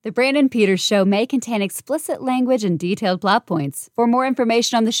The Brandon Peters Show may contain explicit language and detailed plot points. For more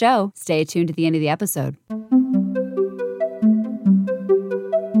information on the show, stay tuned to the end of the episode.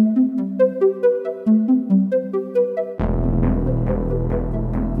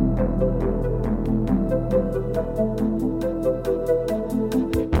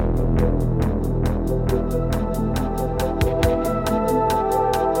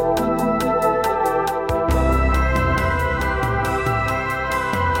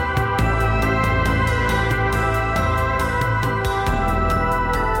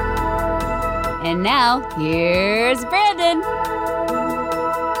 And now, here's Brandon.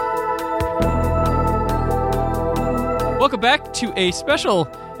 Welcome back to a special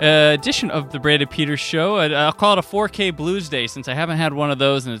edition of the Brandon Peters Show. I'll call it a 4K BLUsday since I haven't had one of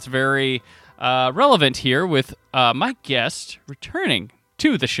those, and it's very relevant here with my guest returning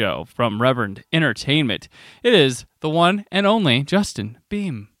to the show from Reverend Entertainment. It is the one and only Justin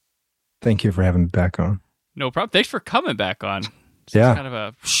Beahm. Thank you for having me back on. No problem. Thanks for coming back on. It's kind of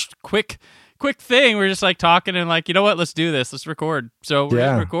a quick thing. We're just like talking and like, you know what? Let's do this. Let's record. So we're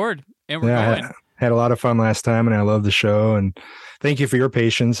going to record and we're going. I had a lot of fun last time and I love the show. And thank you for your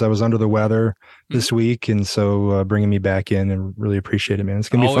patience. I was under the weather this week. And so bringing me back in and really appreciate it, man. It's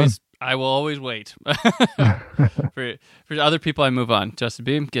going to be fun. I will always wait. for other people, I move on. Justin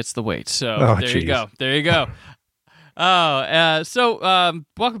Beahm gets the wait. So you go. There you go. So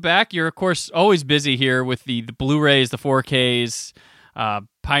welcome back. You're, of course, always busy here with the Blu-rays, the 4Ks,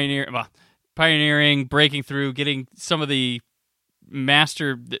 pioneering, breaking through, getting some of the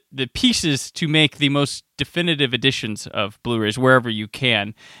pieces to make the most definitive editions of Blu-rays wherever you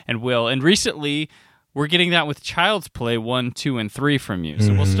can and will. And recently, we're getting that with Child's Play 1, 2, and 3 from you.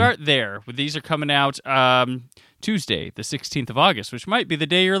 So we'll start there. These are coming out Tuesday, the 16th of August, which might be the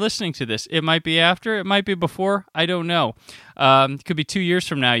day you're listening to this. It might be after. It might be before. I don't know. It could be 2 years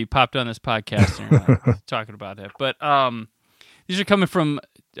from now you popped on this podcast and you're like, talking about that. But these are coming from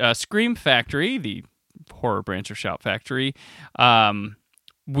Scream Factory, the horror branch of Shout Factory.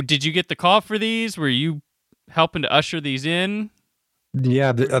 Did you get the call for these? Were you helping to usher these in?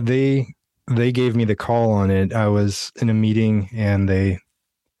 Yeah, they gave me the call on it. I was in a meeting and they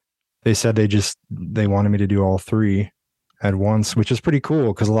said they wanted me to do all three at once, which is pretty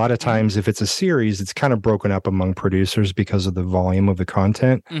cool because a lot of times if it's a series, it's kind of broken up among producers because of the volume of the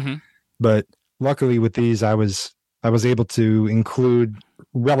content. Mm-hmm. But luckily with these, I was able to include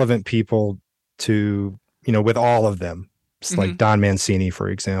relevant people to, with all of them. It's like Don Mancini, for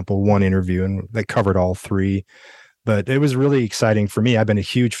example, one interview and they covered all three. But it was really exciting for me. I've been a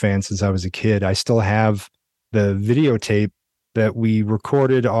huge fan since I was a kid. I still have the videotape that we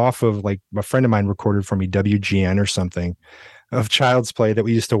recorded off of, like a friend of mine recorded for me, WGN or something, of Child's Play that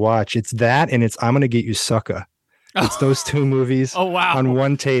we used to watch. It's that and it's I'm Gonna Get You Sucker. It's those two movies on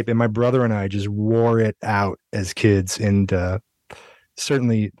one tape. And my brother and I just wore it out as kids. And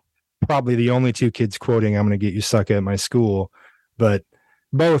certainly probably the only two kids quoting I'm Gonna Get You Sucker at my school. But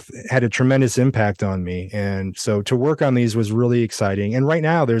both had a tremendous impact on me. And so to work on these was really exciting. And right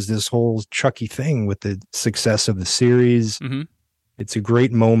now there's this whole Chucky thing with the success of the series. Mm-hmm. It's a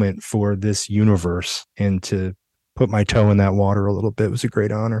great moment for this universe. And to put my toe in that water a little bit was a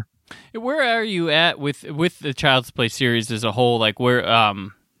great honor. Where are you at with the Child's Play series as a whole? Like where,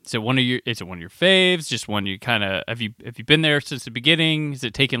 is it one of your faves? Just one you kind of, have you been there since the beginning? Is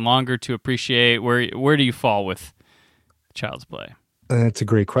it taken longer to appreciate? Where do you fall with Child's Play? That's a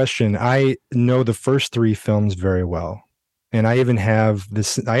great question. I know the first three films very well. And I even have the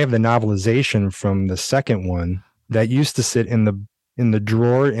novelization from the second one that used to sit in the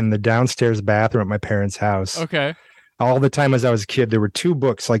drawer in the downstairs bathroom at my parents' house. Okay. All the time as I was a kid, there were two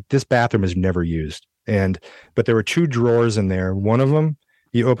books, like this bathroom is never used. But there were two drawers in there. One of them,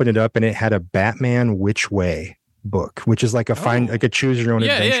 you open it up and it had a Batman Which Way book, which is like a choose your own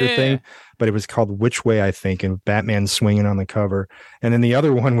adventure thing. But it was called Which Way, I think, and Batman swinging on the cover. And then the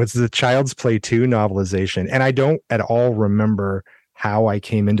other one was the Child's Play 2 novelization. And I don't at all remember how I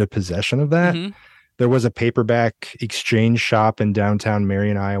came into possession of that. Mm-hmm. There was a paperback exchange shop in downtown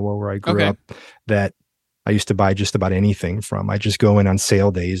Marion, Iowa, where I grew up that I used to buy just about anything from. I just go in on sale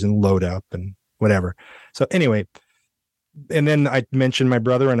days and load up and whatever. So anyway, and then I mentioned my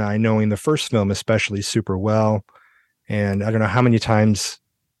brother and I knowing the first film especially super well. And I don't know how many times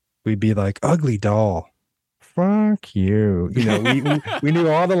we'd be like, ugly doll, fuck you. We knew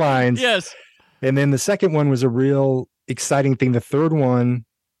all the lines. Yes. And then the second one was a real exciting thing. The third one,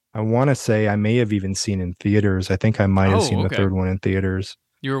 I want to say I may have even seen in theaters. I think I might have seen the third one in theaters.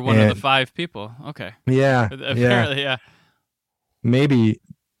 You were one of the 5 people. Okay. Yeah. Apparently, yeah. Maybe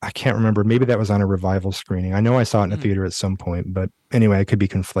I can't remember. Maybe that was on a revival screening. I know I saw it in a theater at some point, but anyway, I could be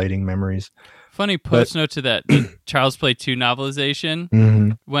conflating memories. Funny post note to that, the Child's Play 2 novelization.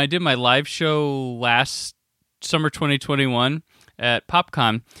 Mm-hmm. When I did my live show last summer 2021 at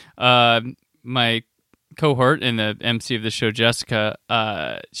PopCon, my cohort and the MC of the show, Jessica,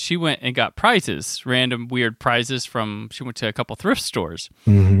 she went and got prizes, random weird prizes she went to a couple thrift stores.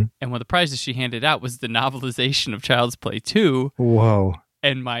 Mm-hmm. And one of the prizes she handed out was the novelization of Child's Play 2. Whoa.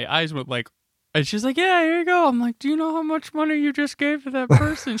 And my eyes went like, and she's like, yeah, here you go. I'm like, do you know how much money you just gave to that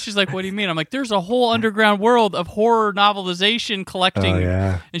person? She's like, what do you mean? I'm like, there's a whole underground world of horror novelization collecting. Oh,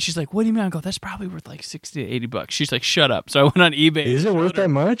 yeah. And she's like, what do you mean? I go, that's probably worth like $60 to $80. She's like, shut up. So I went on eBay. Is it worth that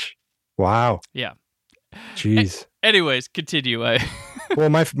much? Wow. Yeah. Jeez. Anyways, continue. Well,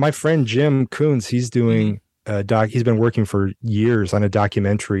 my friend Jim Coons, he's doing he's been working for years on a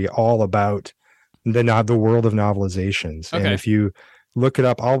documentary all about the world of novelizations. Okay. And if you look it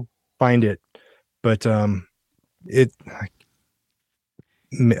up, I'll find it. But I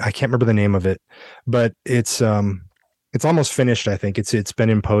can't remember the name of it, but it's almost finished. I think it's been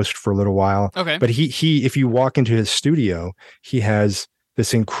in post for a little while. Okay. But he if you walk into his studio, he has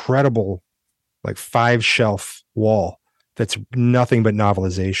this incredible like 5-shelf wall that's nothing but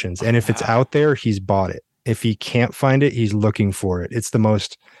novelizations. And if it's out there, he's bought it. If he can't find it, he's looking for it.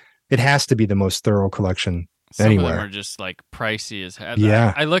 It has to be the most thorough collection anywhere. Some of them are just like pricey as hell.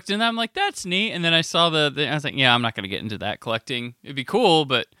 Yeah. I looked in them, I'm like, that's neat. And then I saw I was like, yeah, I'm not going to get into that collecting. It'd be cool,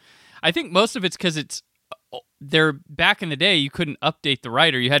 but I think most of it's because they're back in the day, you couldn't update the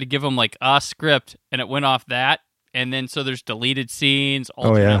writer. You had to give them like a script and it went off that. And then so there's deleted scenes,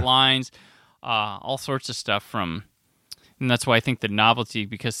 alternate lines, all sorts of stuff and that's why I think the novelty,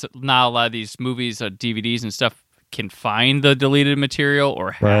 because not a lot of these movies, DVDs and stuff can find the deleted material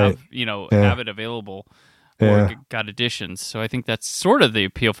or have, have it available. Or got editions. So I think that's sort of the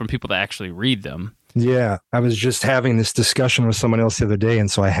appeal from people to actually read them. Yeah. I was just having this discussion with someone else the other day,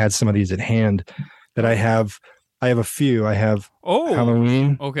 and so I had some of these at hand that I have a few. I have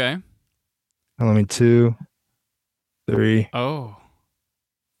Halloween. Okay. Halloween 2, 3.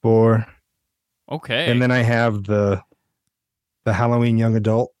 4. Okay. And then I have the Halloween young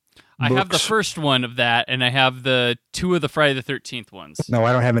adult books. I have the first one of that, and I have the 2 of the Friday the 13th ones. No,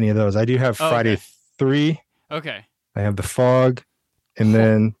 I don't have any of those. I do have Friday 3. Okay. I have the Fog, and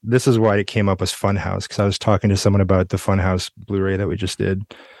then this is why it came up as Funhouse, because I was talking to someone about the Funhouse Blu-ray that we just did.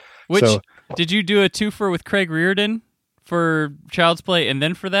 Did you do a twofer with Craig Reardon for Child's Play and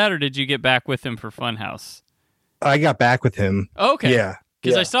then for that, or did you get back with him for Funhouse? I got back with him. Okay. Yeah.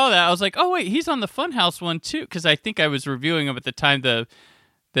 Because I saw that. I was like, oh, wait, he's on the Funhouse one too, because I think I was reviewing him at the time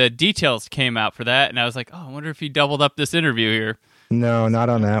the details came out for that, and I was like, oh, I wonder if he doubled up this interview here. No, not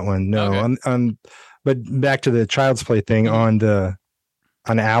on that one. No. Okay. But back to the Child's Play thing, on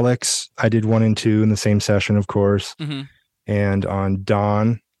Alex, I did 1 and 2 in the same session, of course. Mm-hmm. And on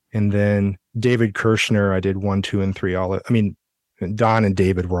Dawn, and then David Kirshner, I did 1, 2, and 3. Don and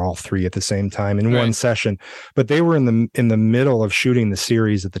David were all 3 at the same time in one session, but they were in the middle of shooting the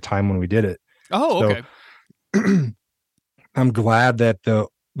series at the time when we did it. Oh, okay. So, I'm glad that the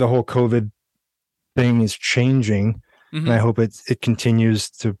whole COVID thing is changing. Mm-hmm. And I hope it continues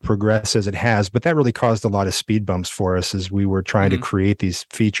to progress as it has. But that really caused a lot of speed bumps for us as we were trying to create these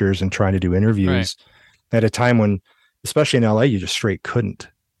features and trying to do interviews at a time when, especially in LA, you just straight couldn't.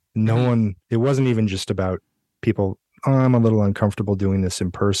 No one, it wasn't even just about people, oh, I'm a little uncomfortable doing this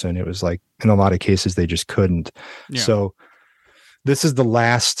in person. It was like, in a lot of cases, they just couldn't. Yeah. So this is the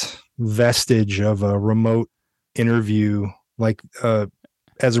last vestige of a remote interview, like,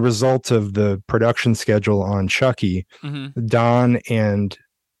 as a result of the production schedule on Chucky, Don and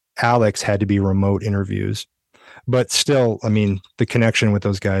Alex had to be remote interviews. But still, I mean, the connection with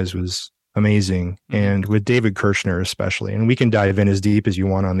those guys was amazing. And with David Kirshner especially. And we can dive in as deep as you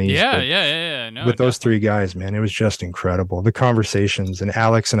want on these. Yeah. No, with those 3 guys, man, it was just incredible. The conversations, and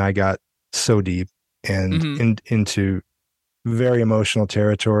Alex and I got so deep and into very emotional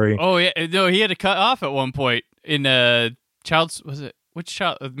territory. Oh, yeah. No, he had to cut off at one point in which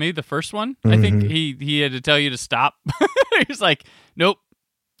child? Maybe the first one. I think he had to tell you to stop. He was like, "Nope."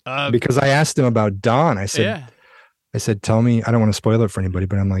 Because I asked him about Dawn. I said, "Tell me." I don't want to spoil it for anybody,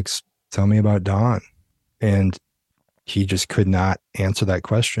 but I'm like, "Tell me about Dawn," and he just could not answer that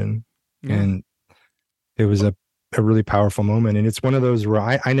question. And it was a really powerful moment. And it's one of those where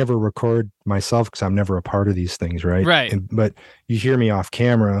I never record myself because I'm never a part of these things, right? Right. But you hear me off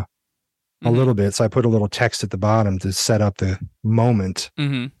camera a little bit. So I put a little text at the bottom to set up the moment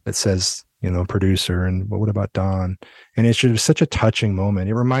that says, producer, and what about Dawn? And it's just such a touching moment.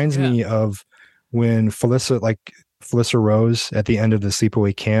 It reminds me of when Felissa, like Felissa Rose at the end of the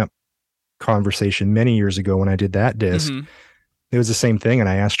Sleepaway Camp conversation many years ago when I did that disc. It was the same thing. And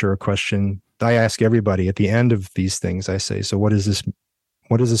I asked her a question. I ask everybody at the end of these things, I say, so what does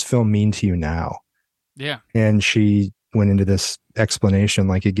this film mean to you now? Yeah. And she went into this explanation,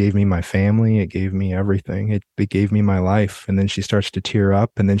 like it gave me my family, it gave me everything, it gave me my life. And then she starts to tear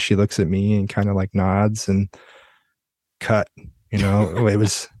up, and then she looks at me and kind of like nods and cut, it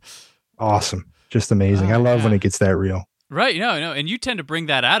was awesome. Just amazing. I love when it gets that real. Right. No. And you tend to bring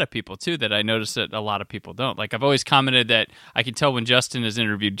that out of people too, that I notice that a lot of people don't. Like, I've always commented that I can tell when Justin has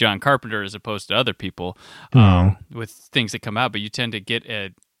interviewed John Carpenter as opposed to other people with things that come out, but you tend to get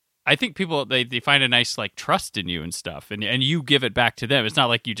I think people, they find a nice like trust in you and stuff, and you give it back to them. It's not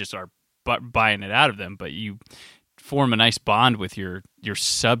like you just are buying it out of them, but you form a nice bond with your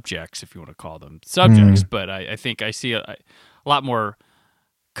subjects, if you want to call them subjects. But I think I see a lot more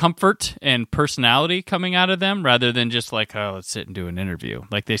comfort and personality coming out of them rather than just like, oh, let's sit and do an interview.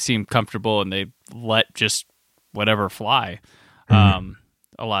 Like, they seem comfortable and they let just whatever fly a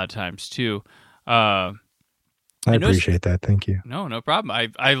lot of times too. I appreciate that. Thank you. No problem.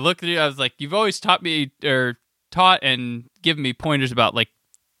 I looked at you, I was like, you've always taught and given me pointers about like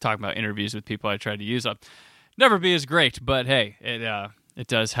talking about interviews with people I try to use. I'll never be as great, but hey, it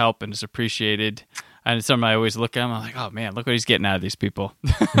does help and it's appreciated. And it's something I always look at. I'm like, oh man, look what he's getting out of these people.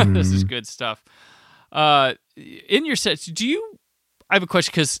 This is good stuff. In your sets, I have a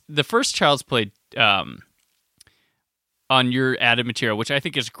question, because the first Child's Play on your added material, which I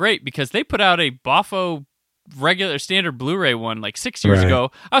think is great, because they put out a Boffo regular standard Blu-ray one like 6 years ago.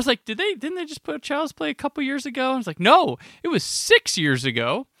 I was like, didn't they just put a Child's Play a couple years ago? I was like, no, it was 6 years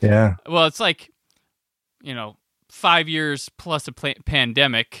ago. Yeah. Well, it's like, 5 years plus a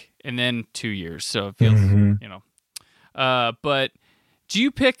pandemic, and then 2 years. So it feels, but do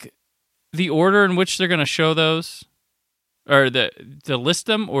you pick the order in which they're going to show those, or to list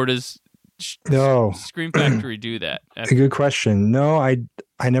them, or does Screen Factory do that? A good question. No,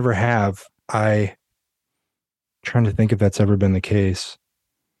 I never have. Trying to think if that's ever been the case.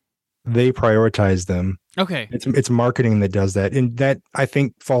 They prioritize them. Okay. It's marketing that does that. And that, I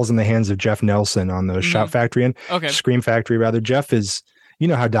think, falls in the hands of Jeff Nelson on the Shout Factory and Scream Factory, rather. Jeff is,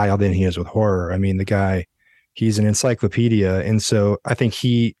 how dialed in he is with horror. I mean, the guy, he's an encyclopedia. And so I think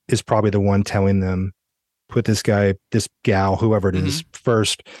he is probably the one telling them, put this guy, this gal, whoever it is,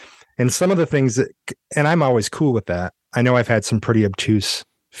 first. And some of the things and I'm always cool with that. I know I've had some pretty obtuse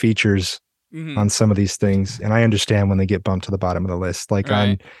features on some of these things, and I understand when they get bumped to the bottom of the list. Like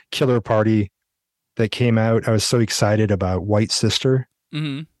on Killer Party that came out, I was so excited about White Sister,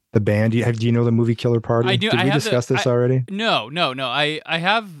 the band. Do you know the movie Killer Party? I do. Did we discuss this already? No. I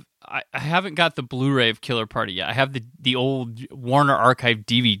haven't got the Blu-ray of Killer Party yet. I have the old Warner Archive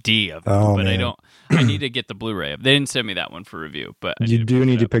DVD of them, but man. I need to get the Blu-ray. They didn't send me that one for review, but you do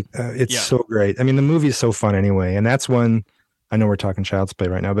need to pick. It's so great. I mean, the movie is so fun anyway, and that's one. I know we're talking Child's Play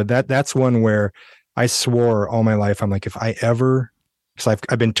right now, but that's one where I swore all my life, I'm like, if I ever, because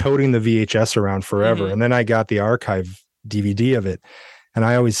I've been toting the VHS around forever, and then I got the archive DVD of it, and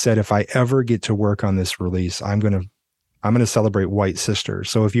I always said, if I ever get to work on this release, I'm gonna celebrate White Sister.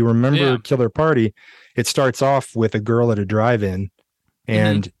 So if you remember Killer Party, it starts off with a girl at a drive-in,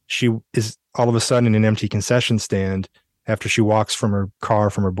 and she is all of a sudden in an empty concession stand after she walks from her car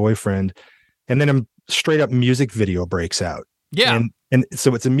from her boyfriend, and then a straight up music video breaks out. Yeah. And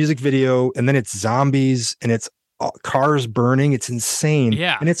so it's a music video, and then it's zombies, and it's cars burning. It's insane.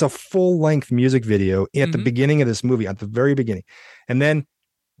 Yeah. And it's a full length music video at the beginning of this movie, at the very beginning. And then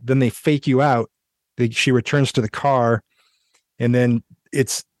they fake you out. She returns to the car, and then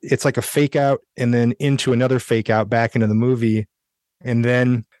it's like a fake out, and then into another fake out back into the movie. And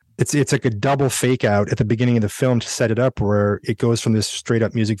then it's like a double fake out at the beginning of the film to set it up, where it goes from this straight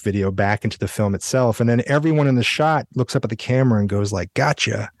up music video back into the film itself. And then everyone in the shot looks up at the camera and goes like,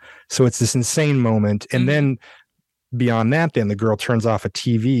 gotcha. So it's this insane moment. And then beyond that, then the girl turns off a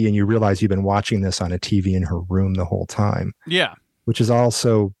TV, and you realize you've been watching this on a TV in her room the whole time. Yeah. Which is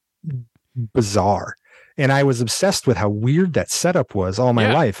also bizarre. And I was obsessed with how weird that setup was all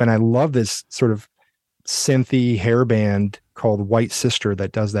my life. And I love this sort of synthy hair band called White Sister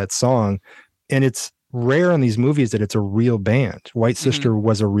that does that song. And it's rare in these movies that it's a real band. White Sister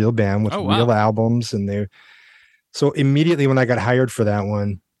was a real band with real albums, and so immediately when I got hired for that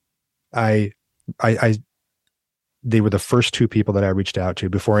one, they were the first two people that I reached out to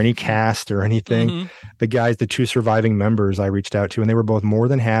before any cast or anything. The two surviving members I reached out to, and they were both more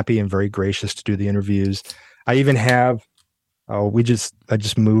than happy and very gracious to do the interviews. I even have I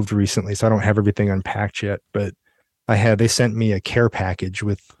just moved recently, so I don't have everything unpacked yet, but they sent me a care package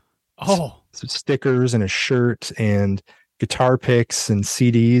with stickers and a shirt and guitar picks and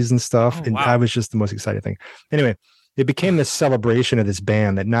CDs and stuff. Oh, and wow. I was just the most excited thing. Anyway, it became this celebration of this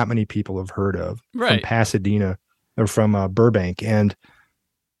band that not many people have heard of from Pasadena or from Burbank. And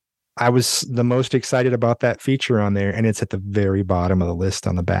I was the most excited about that feature on there. And it's at the very bottom of the list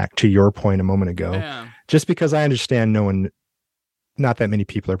on the back, to your point a moment ago. Yeah. Just because I understand not that many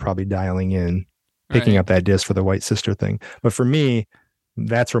people are probably dialing in, picking up that disc for the White Sister thing. But for me,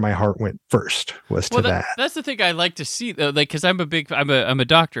 that's where my heart went first, was to that. That's the thing I like to see, though, like, because I'm a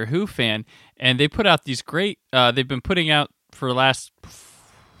Doctor Who fan, and they put out these great. They've been putting out for the last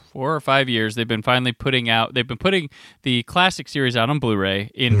 4 or 5 years. They've been putting the classic series out on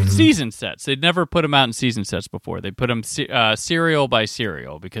Blu-ray in season sets. They'd never put them out in season sets before. They put them serial by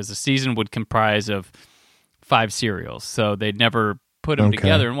serial, because the season would comprise of 5 serials, so they'd never put them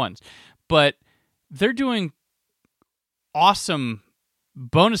together in ones. But they're doing awesome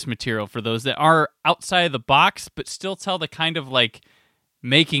bonus material for those that are outside of the box, but still tell the kind of like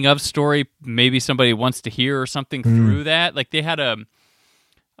making of story maybe somebody wants to hear or something through that. Like they had one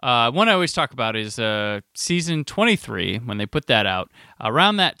I always talk about is season 23, when they put that out.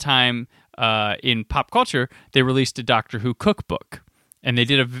 Around that time in pop culture, they released a Doctor Who cookbook. And they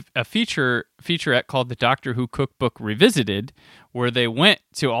did a featurette called the Doctor Who Cookbook Revisited, where they went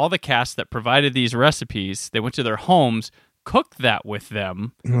to all the cast that provided these recipes. They went to their homes, cooked that with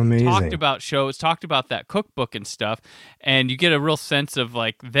them, talked about shows, talked about that cookbook and stuff, and you get a real sense of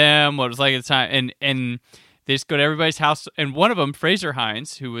like them, what it was like at the time, and they just go to everybody's house. And one of them, Fraser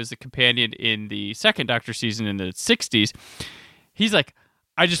Hines, who was the companion in the second Doctor season in the 60s, he's like,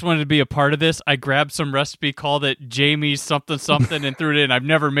 I just wanted to be a part of this. I grabbed some recipe, called it Jamie's something something, and threw it in. I've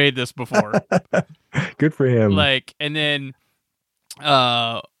never made this before. Good for him. Like, and then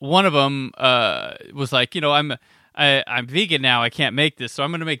one of them was like, I'm vegan now. I can't make this, so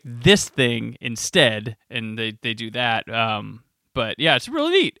I'm going to make this thing instead. And they do that. But yeah, it's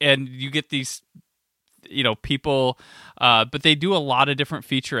really neat. And you get these, people. But they do a lot of different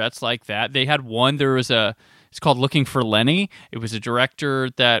featurettes like that. They had one. It's called Looking for Lenny. It was a director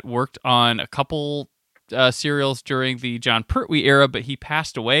that worked on a couple serials during the Jon Pertwee era, but he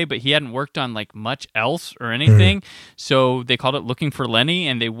passed away, but he hadn't worked on like much else or anything. So they called it Looking for Lenny,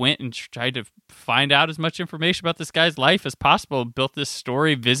 and they went and tried to find out as much information about this guy's life as possible, built this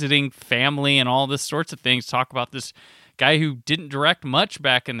story, visiting family and all this sorts of things, talk about this guy who didn't direct much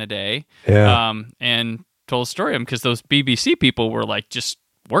back in the day, and told a story of him, because those BBC people were like just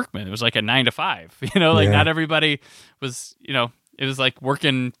workmen. It was like a 9 to 5, not everybody was, it was like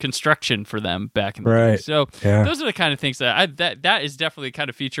working construction for them back in the day. So those are the kind of things that that is definitely the kind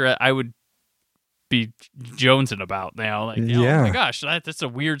of feature I would be jonesing about now. Like, oh my gosh, that's a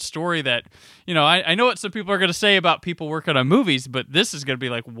weird story that, I know what some people are going to say about people working on movies, but this is going to be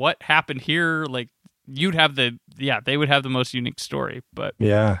like, what happened here? Like, they would have the most unique story. But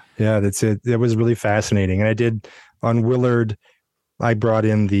that's it. That was really fascinating. And I did on Willard, I brought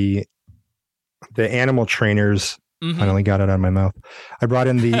in the animal trainers. Finally got it out of my mouth. I brought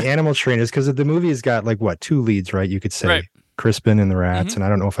in the animal trainers because the movie's got like 2 leads, right? You could say Crispin and the rats. And I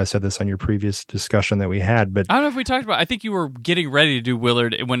don't know if I said this on your previous discussion that we had, but I don't know if we talked about. I think you were getting ready to do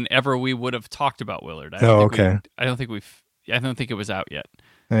Willard whenever we would have talked about Willard. I don't think it was out yet.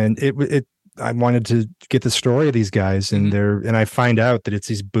 And I wanted to get the story of these guys, and I find out that it's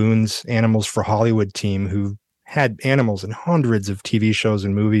these Boone's Animals for Hollywood team who had animals in hundreds of TV shows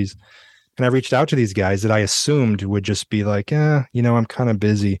and movies. And I reached out to these guys that I assumed would just be like, I'm kind of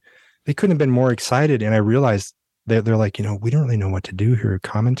busy. They couldn't have been more excited. And I realized they're like, we don't really know what to do here.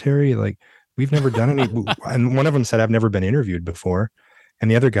 Commentary, like, we've never done any. And one of them said, I've never been interviewed before.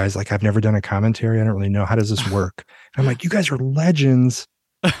 And the other guy's like, I've never done a commentary. I don't really know. How does this work? And I'm like, you guys are legends.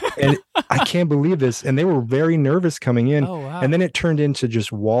 And I can't believe this. And they were very nervous coming in. Oh, wow. And then it turned into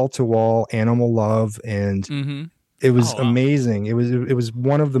just wall-to-wall animal love. And it was amazing. It was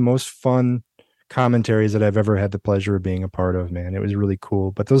one of the most fun commentaries that I've ever had the pleasure of being a part of, man. It was really cool.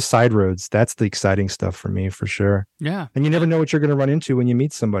 But those side roads, that's the exciting stuff for me, for sure. Yeah. And you never know what you're going to run into when you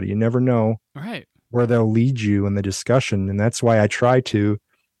meet somebody. You never know where they'll lead you in the discussion. And that's why I try to,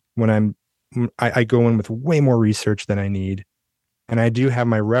 when I go in with way more research than I need. And I do have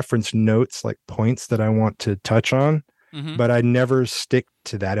my reference notes, like points that I want to touch on, but I never stick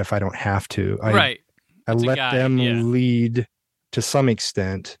to that if I don't have to. I let them lead to some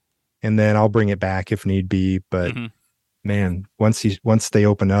extent, and then I'll bring it back if need be. But man, once they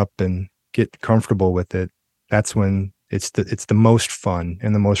open up and get comfortable with it, that's when it's the most fun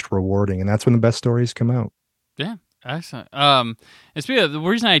and the most rewarding, and that's when the best stories come out. Yeah, excellent. It's the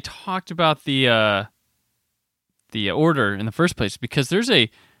reason I talked about the order in the first place, because there's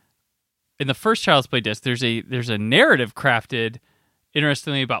in the first Child's Play disc, there's a narrative crafted,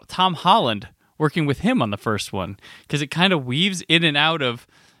 interestingly, about Tom Holland working with him on the first one, because it kind of weaves in and out of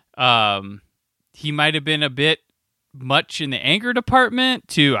he might have been a bit much in the anger department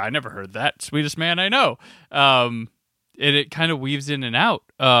to I never heard that, sweetest man I know. It kind of weaves in and out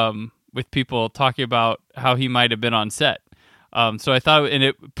with people talking about how he might have been on set. So I thought, and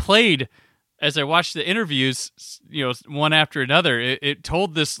it played as I watched the interviews, one after another. It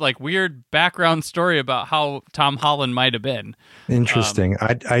told this like weird background story about how Tom Holland might have been. Interesting.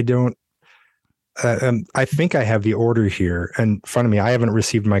 I don't. I think I have the order here in front of me. I haven't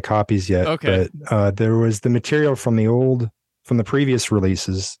received my copies yet. Okay. But there was the material from the previous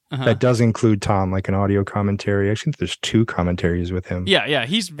releases that does include Tom, like an audio commentary. I think there's 2 commentaries with him. Yeah.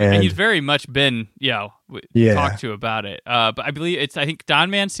 He's very much been talked to about it. But I believe I think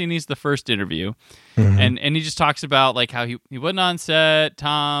Don Mancini's the first interview, and he just talks about like how he wasn't on set.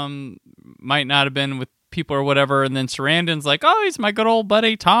 Tom might not have been with people or whatever, and then Sarandon's like, "Oh, he's my good old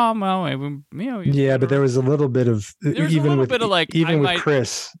buddy Tom." Well, but there was a little bit of with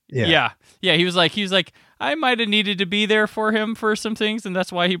Chris. Yeah. He was like, I might have needed to be there for him for some things, and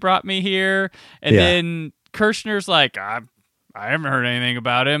that's why he brought me here. And then Kirshner's like, I haven't heard anything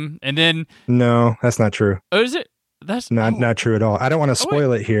about him. And then no, that's not true. Oh, is it? That's not true at all. I don't want to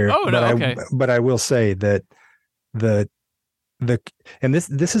spoil it here. Oh, no, okay. But I will say that and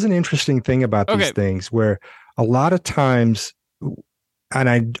this is an interesting thing about these things, where a lot of times, and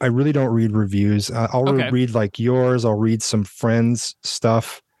I really don't read reviews. I'll read like yours. I'll read some friends'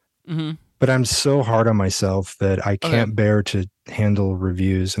 stuff, but I'm so hard on myself that I can't bear to handle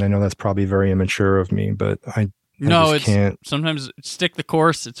reviews. And I know that's probably very immature of me, but I can't. Sometimes stick the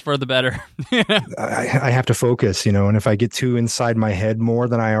course. It's for the better. I have to focus, and if I get too inside my head more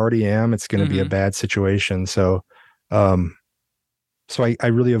than I already am, it's going to be a bad situation. So, I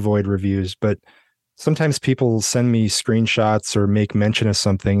really avoid reviews, but sometimes people send me screenshots or make mention of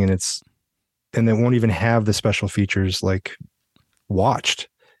something and they won't even have the special features like watched.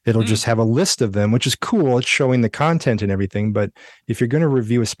 It'll just have a list of them, which is cool. It's showing the content and everything. But if you're going to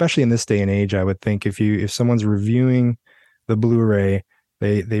review, especially in this day and age, I would think if someone's reviewing the Blu-ray,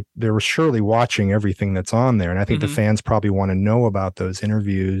 they're surely watching everything that's on there. And I think the fans probably want to know about those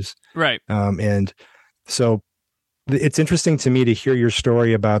interviews. Right. And so it's interesting to me to hear your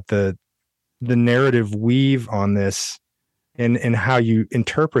story about the narrative weave on this and how you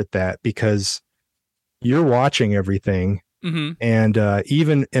interpret that, because you're watching everything. And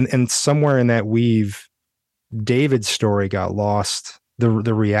even and somewhere in that weave, David's story got lost. The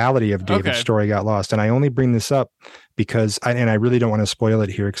reality of David's story got lost. And I only bring this up because I really don't want to spoil it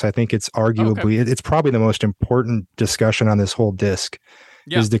here, because I think it's arguably it's probably the most important discussion on this whole disc.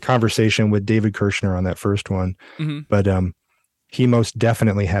 Is the conversation with David Kirshner on that first one. But he most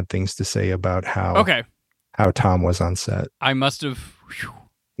definitely had things to say about how Tom was on set. I must have.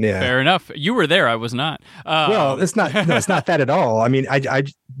 Fair enough. You were there. I was not. Well, it's not that at all. I mean, I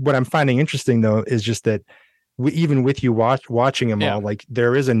what I'm finding interesting though is just that even with you watching them all, like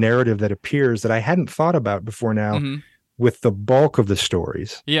there is a narrative that appears that I hadn't thought about before now with the bulk of the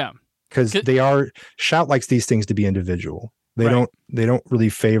stories. Yeah, because Shout likes these things to be individual. They don't really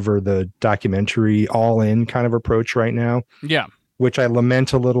favor the documentary all-in kind of approach right now. Yeah. Which I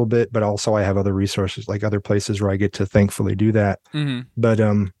lament a little bit, but also I have other resources, like other places where I get to thankfully do that. But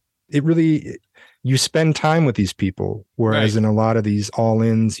it really, you spend time with these people, whereas in a lot of these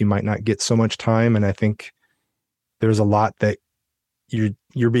all-ins, you might not get so much time. And I think there's a lot that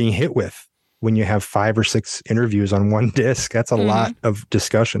you're being hit with when you have 5 or 6 interviews on one disc. That's a lot of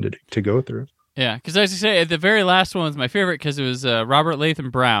discussion to go through. Yeah, because as you say, the very last one was my favorite because it was Robert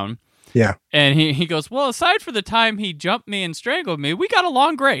Latham Brown. Yeah. And he goes, well, aside for the time he jumped me and strangled me, we got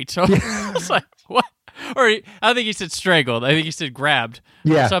along great. So I was like, what? Or I don't think he said strangled. I think he said grabbed.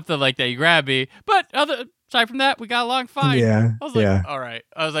 Or something like that. He grabbed me. But aside from that, we got along fine. Yeah. I was like, all right.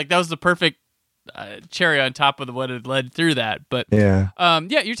 I was like, that was the perfect cherry on top of what had led through that. But you're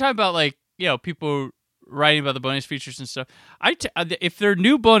talking about like, people writing about the bonus features and stuff. If they're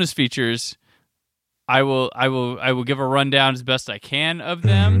new bonus features, I will give a rundown as best I can of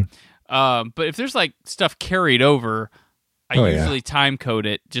them. But if there's like stuff carried over, I usually time code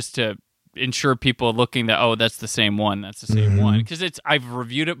it just to ensure people looking that, that's the same one. That's the same one. Because I've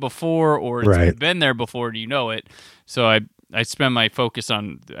reviewed it before or it's been there before. Do you know it? So I spend my focus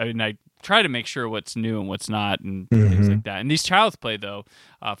on, I try to make sure what's new and what's not and things like that. And these Child's Play, though,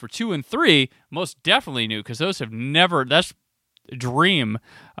 for 2 and 3, most definitely new, because those have never, that's a dream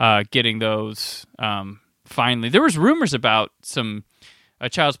getting those finally. There was rumors about some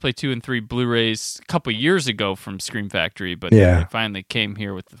Child's Play 2 and 3 Blu-rays a couple years ago from Scream Factory, but Yeah. they finally came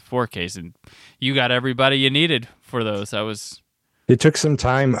here with the 4Ks, and you got everybody you needed for those. It took some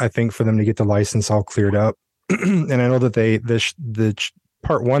time, I think, for them to get the license all cleared up. And I know that the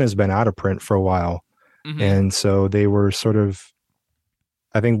part 1 has been out of print for a while. Mhm. And so they were sort of,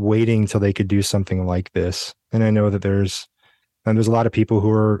 I think, waiting till they could do something like this. And I know that there's a lot of people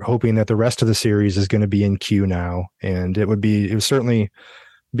who are hoping that the rest of the series is going to be in queue now. And it would certainly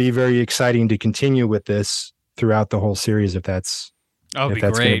be very exciting to continue with this throughout the whole series if that's going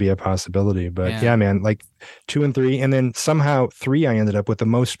to be a possibility. But yeah, man, like 2 and 3, and then somehow 3 I ended up with the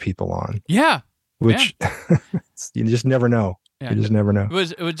most people on. Yeah. Which you just never know. Yeah. You just never know.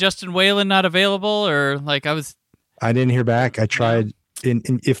 Was Justin Whalen not available, or like I didn't hear back. I tried,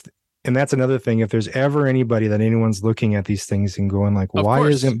 and that's another thing. If there's ever anybody that anyone's looking at these things and going like, why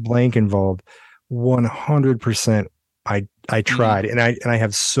isn't blank involved? 100%. I tried, and I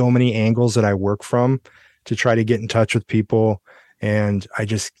have so many angles that I work from to try to get in touch with people, and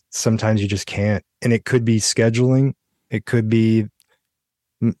sometimes you just can't. And it could be scheduling, it could be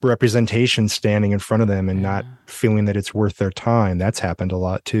representation standing in front of them and not feeling that it's worth their time. That's happened a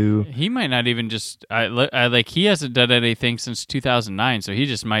lot too. He might not even he hasn't done anything since 2009, so he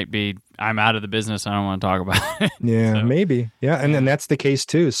just might be, I'm out of the business, I don't want to talk about it. Yeah, so, maybe. Yeah, and then that's the case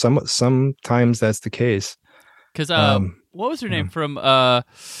too. Sometimes that's the case. Because what was her name from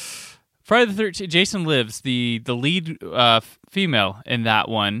Friday the 13th? Jason Lives, the lead female in that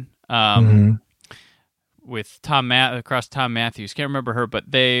one. With Tom Matthews. Can't remember her, but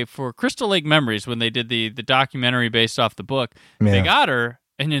for Crystal Lake Memories, when they did the documentary based off the book, they got her,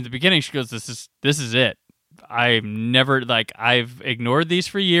 and in the beginning she goes, this is it. I've ignored these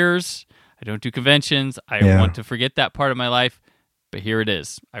for years. I don't do conventions. I want to forget that part of my life, but here it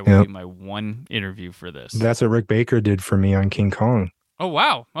is. I will do my one interview for this. That's what Rick Baker did for me on King Kong. Oh,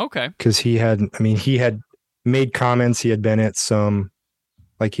 wow. Okay. Because he had made comments. He had been at some,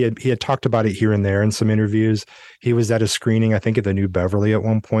 like he had talked about it here and there in some interviews. He was at a screening, I think at the New Beverly at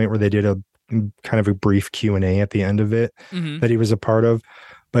one point, where they did a kind of a brief Q&A at the end of it that he was a part of.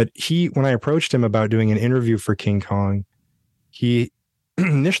 But when I approached him about doing an interview for King Kong, he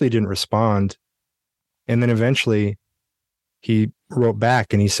initially didn't respond. And then eventually he wrote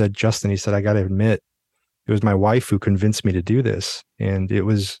back and he said, Justin, I got to admit, it was my wife who convinced me to do this. And it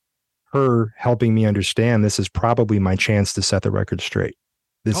was her helping me understand this is probably my chance to set the record straight.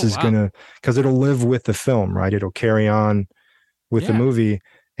 This is because it'll live with the film, right? It'll carry on with the movie.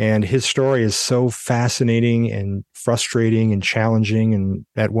 And his story is so fascinating and frustrating and challenging and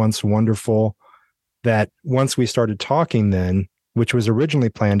at once wonderful that once we started talking then, which was originally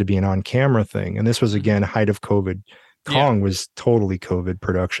planned to be an on-camera thing, and this was, again, height of COVID. Kong was totally COVID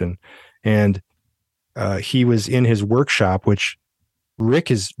production. And he was in his workshop, which Rick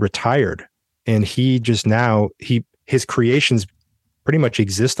is retired. And he just his creations pretty much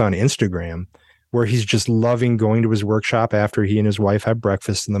exist on Instagram, where he's just loving going to his workshop after he and his wife have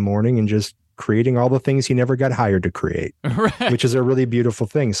breakfast in the morning and just creating all the things he never got hired to create, which is a really beautiful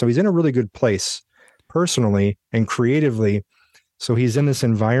thing. So he's in a really good place personally and creatively. So he's in this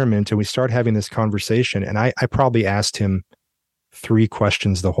environment and we start having this conversation. And I probably asked him 3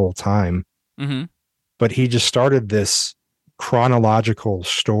 questions the whole time, but he just started this chronological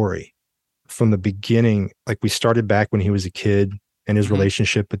story from the beginning. Like we started back when he was a kid and his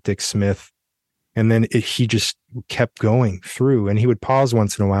relationship with Dick Smith. And then he just kept going through, and he would pause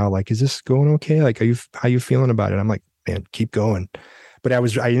once in a while. Like, is this going okay? Like, how you feeling about it? I'm like, man, keep going. But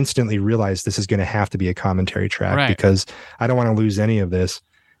I instantly realized this is going to have to be a commentary track because I don't want to lose any of this.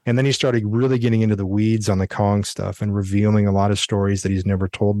 And then he started really getting into the weeds on the Kong stuff and revealing a lot of stories that he's never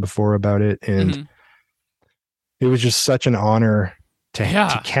told before about it. And it was just such an honor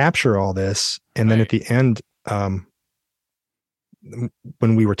to capture all this. And then at the end,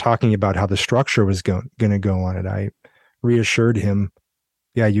 when we were talking about how the structure was going to go on it, I reassured him,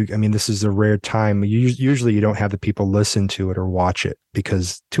 this is a rare time. Usually you don't have the people listen to it or watch it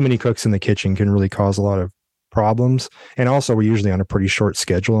because too many cooks in the kitchen can really cause a lot of problems. And also we're usually on a pretty short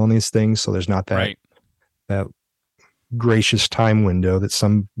schedule on these things. So there's not that gracious time window that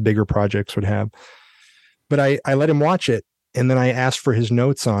some bigger projects would have. But I let him watch it. And then I asked for his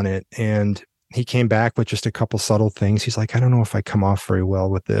notes on it, and he came back with just a couple subtle things. He's like, I don't know if I come off very well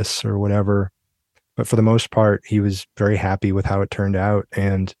with this or whatever. But for the most part, he was very happy with how it turned out.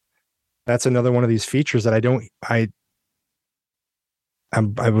 And that's another one of these features that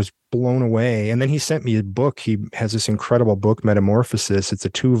I was blown away. And then he sent me a book. He has this incredible book, Metamorphosis. It's a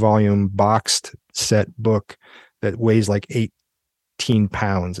 2-volume boxed set book that weighs like 8 18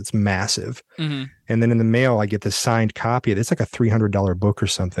 pounds. It's massive. Mm-hmm. And then in the mail, I get this signed copy. It's like a $300 book or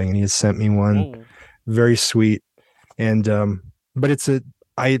something. And he has sent me one. Whoa. Very sweet. And, but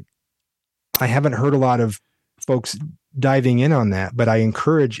I haven't heard a lot of folks diving in on that, but I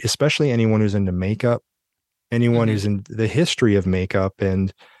encourage, especially anyone who's into makeup, anyone who's in the history of makeup,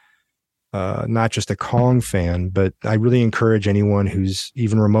 and not just a Kong fan, but I really encourage anyone who's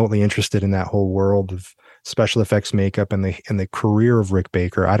even remotely interested in that whole world of special effects makeup and the career of Rick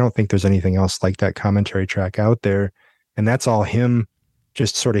Baker. I don't think there's anything else like that commentary track out there. And that's all him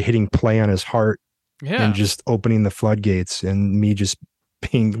just sort of hitting play on his heart and just opening the floodgates, and me just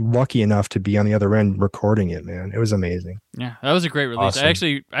being lucky enough to be on the other end recording it, man. It was amazing. Yeah, that was a great release.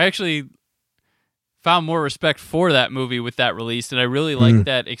 Awesome. I actually found more respect for that movie with that release, and I really liked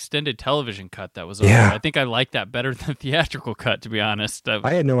that extended television cut that was on there. I think I liked that better than the theatrical cut, to be honest.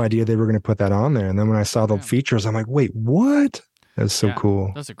 I had no idea they were going to put that on there, and then when I saw the features, I'm like, wait, what? That's so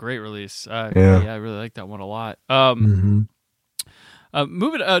cool. That's a great release. I really like that one a lot. Moving.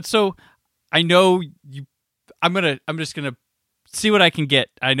 So I know you. I'm just gonna see what I can get.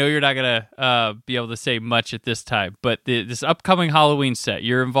 I know you're not gonna be able to say much at this time, but this upcoming Halloween set,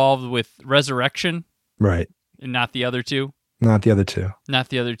 you're involved with Resurrection, right? And not the other two. Not the other two. Not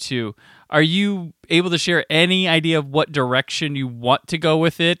the other two. Are you able to share any idea of what direction you want to go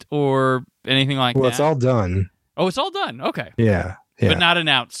with it, or anything like that? Well, it's all done. Oh, it's all done. Okay. Yeah. But not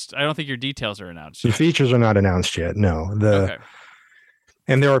announced. I don't think your details are announced. The features are not announced yet. No.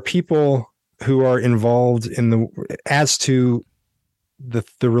 And there are people who are involved as to the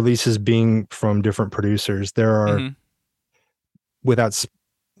releases being from different producers. There are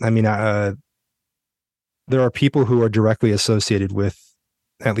there are people who are directly associated with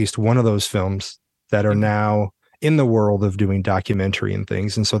at least one of those films that are now in the world of doing documentary and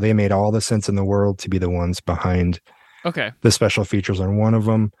things. And so they made all the sense in the world to be the ones behind the special features on one of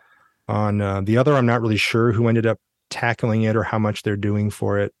them. On the other, I'm not really sure who ended up tackling it or how much they're doing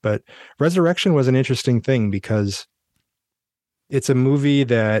for it. But Resurrection was an interesting thing because it's a movie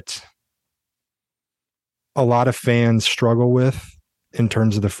that a lot of fans struggle with in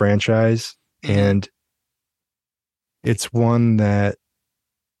terms of the franchise. And it's one that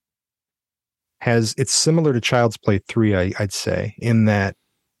it's similar to Child's Play 3, I'd say, in that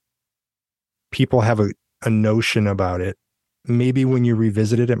people have a notion about it. Maybe when you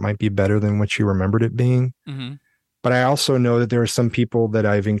revisit it, it might be better than what you remembered it being. But I also know that there are some people that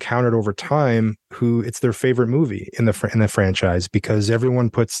I've encountered over time who it's their favorite movie in the franchise, because everyone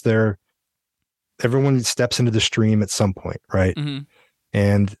steps into the stream at some point, right?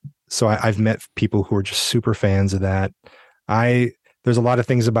 And so I've met people who are just super fans of that. There's a lot of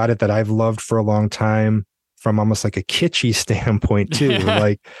things about it that I've loved for a long time, from almost like a kitschy standpoint too,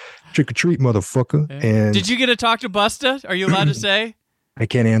 like trick or treat, motherfucker. And did you get to talk to Busta? Are you allowed to say? I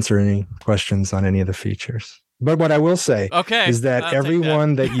can't answer any questions on any of the features. But what I will say is that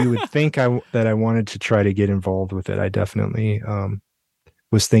everyone that you would think that I wanted to try to get involved with it, I definitely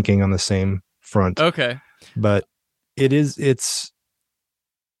was thinking on the same front. Okay. But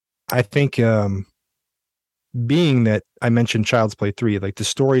I think being that I mentioned Child's Play 3, like the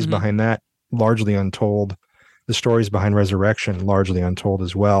stories behind that, largely untold. The stories behind Resurrection, largely untold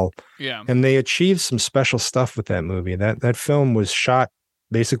as well. Yeah. And they achieved some special stuff with that movie. That film was shot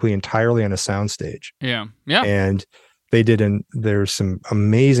basically entirely on a soundstage. Yeah. Yeah. And there's some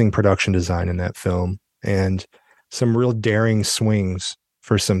amazing production design in that film, and some real daring swings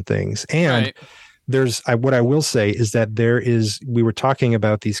for some things. And what I will say is that we were talking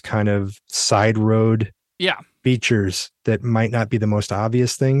about these kind of side road features that might not be the most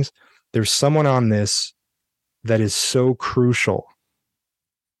obvious things. There's someone on this that is so crucial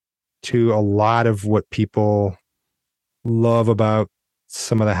to a lot of what people love about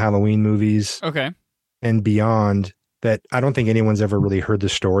some of the Halloween movies and beyond, that I don't think anyone's ever really heard the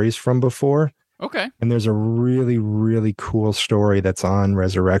stories from before. Okay. And there's a really, really cool story that's on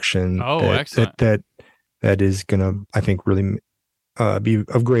Resurrection. Excellent. That is going to, I think, really be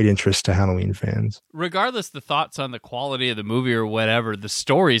of great interest to Halloween fans. Regardless the thoughts on the quality of the movie or whatever, the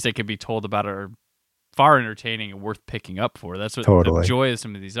stories that can be told about it are far entertaining and worth picking up for. That's what the joy of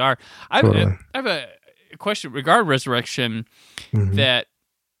some of these are. I have a question regarding Resurrection that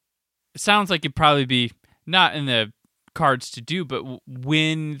sounds like it'd probably be not in the cards to do, but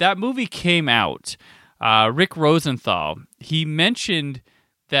when that movie came out, Rick Rosenthal, he mentioned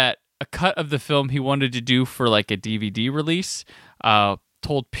that a cut of the film he wanted to do for like a DVD release,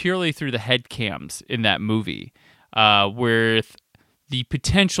 told purely through the head cams in that movie, with the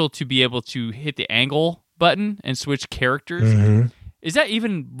potential to be able to hit the angle button and switch characters. Is that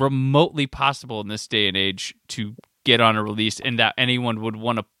even remotely possible in this day and age to get on a release, and that anyone would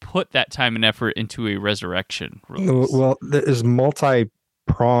want to put that time and effort into a resurrection release? Well, there's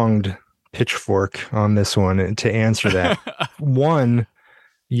multi-pronged pitchfork on this one, and to answer that. One,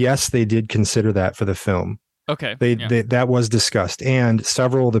 yes, they did consider that for the film. Okay. They that was discussed, and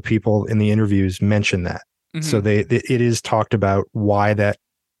several of the people in the interviews mentioned that. Mm-hmm. So it is talked about what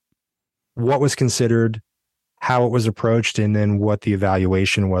was considered, how it was approached, and then what the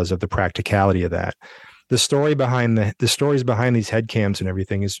evaluation was of the practicality of that. The story behind the stories behind these head cams and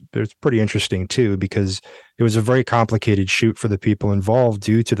everything it's pretty interesting too, because it was a very complicated shoot for the people involved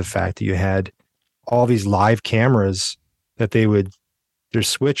due to the fact that you had all these live cameras that they're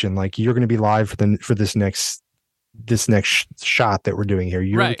switching. Like, you're going to be live for this next shot that we're doing here.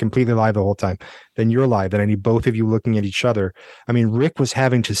 You're completely live the whole time. Then you're live. Then I need both of you looking at each other. I mean, Rick was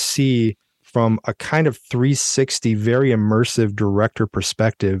having to see from a kind of 360, very immersive director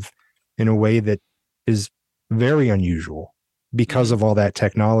perspective in a way that is very unusual because of all that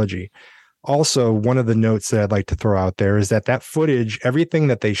technology. Also, one of the notes that I'd like to throw out there is that footage, everything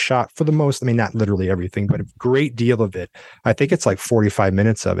that they shot, for the most, I mean, not literally everything, but a great deal of it, I think it's like 45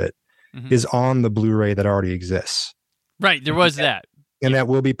 minutes of it, is on the Blu-ray that already exists. Right, there was that. And that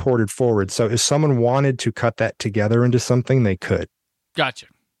will be ported forward. So if someone wanted to cut that together into something, they could. Gotcha.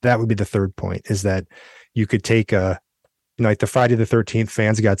 That would be the third point, is that you could take like the Friday the 13th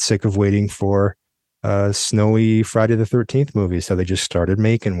fans got sick of waiting for snowy Friday the 13th movie, so they just started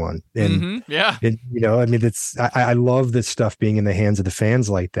making one. And I mean, I love this stuff being in the hands of the fans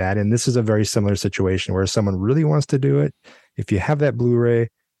like that. And this is a very similar situation where someone really wants to do it. If you have that Blu-ray,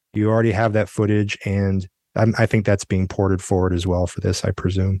 you already have that footage, and I think that's being ported forward as well for this, I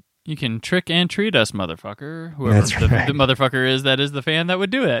presume. You can trick and treat us, motherfucker. Whoever the motherfucker is that is the fan that would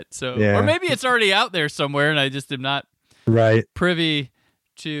do it. So, or maybe it's already out there somewhere, and I just am not privy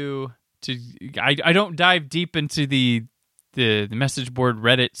to. I don't dive deep into the message board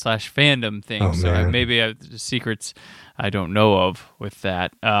Reddit /fandom thing. Oh, so maybe I have secrets I don't know of with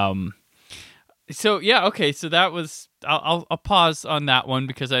that. So yeah, okay. So that was. I'll pause on that one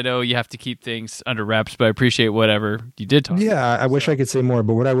because I know you have to keep things under wraps, but I appreciate whatever you did talk about. I wish I could say more,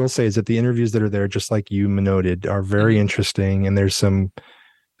 but what I will say is that the interviews that are there, just like you noted, are very interesting, and there's some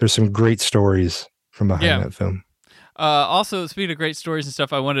great stories from behind that film. Also, speaking of great stories and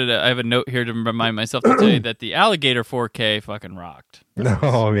stuff, I have a note here to remind myself to tell you that the Alligator 4K fucking rocked.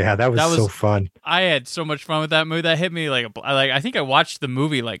 Oh yeah, that was so fun. I had so much fun with that movie. That hit me like I think I watched the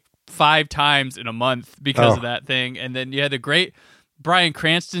movie like 5 times in a month because of that thing. And then you had a great Bryan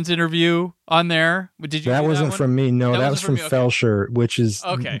Cranston's interview on there. Did you? That wasn't from me. No, that was from Felsher, which is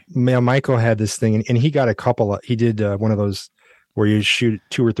okay. Michael had this thing, and he got a couple. He did one of those where you shoot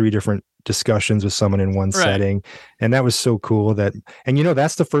 2 or 3 different discussions with someone in one setting, and that was so cool. And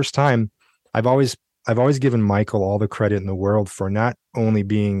that's the first time I've always given Michael all the credit in the world for not only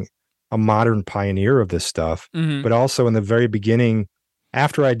being a modern pioneer of this stuff, but also in the very beginning.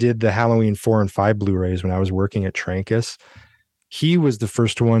 After I did the Halloween 4 and 5 Blu-rays when I was working at Trancas, he was the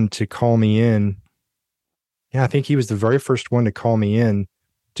first one to call me in. Yeah, I think he was the very first one to call me in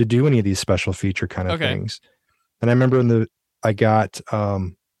to do any of these special feature kind of things. And I remember I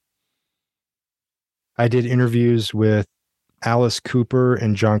did interviews with Alice Cooper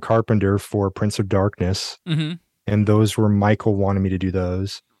and John Carpenter for Prince of Darkness. And those were Michael wanted me to do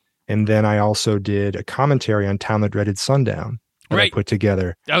those. And then I also did a commentary on Town That Dreaded Sundown. I put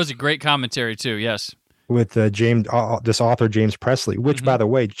together. That was a great commentary too. Yes, with this author James Presley, which by the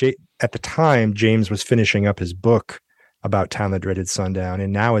way, at the time James was finishing up his book about Town That Dreaded Sundown,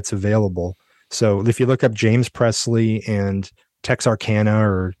 and now it's available. So if you look up James Presley and Texarkana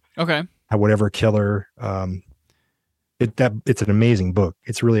or whatever killer, it's an amazing book.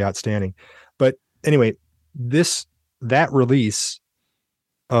 It's really outstanding. But anyway, that release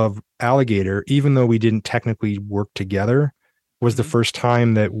of Alligator, even though we didn't technically work together, was the first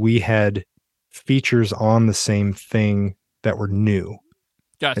time that we had features on the same thing that were new.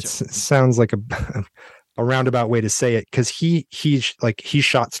 Gotcha. It sounds like a roundabout way to say it, because he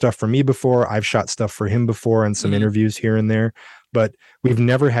shot stuff for me before. I've shot stuff for him before and some interviews here and there, but we've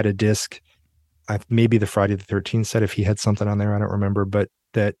never had a disc. Maybe the Friday the 13th set, if he had something on there, I don't remember, but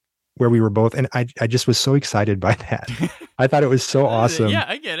that where we were both, and I just was so excited by that. I thought it was so awesome. Yeah,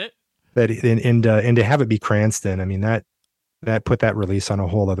 I get it. That and to have it be Cranston, I mean that put that release on a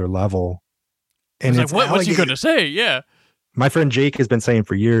whole other level. And it's like, what's he going to say? Yeah. My friend Jake has been saying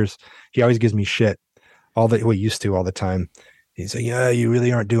for years, he always gives me shit used to all the time. He's like, yeah, you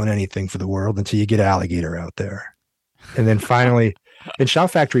really aren't doing anything for the world until you get Alligator out there. And then finally, and Shout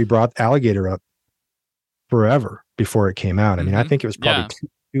Factory brought Alligator up forever before it came out. I mean, I think it was probably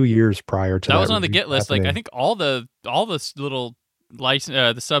 2 years prior to that. That was on the get list. happening. Like I think all the little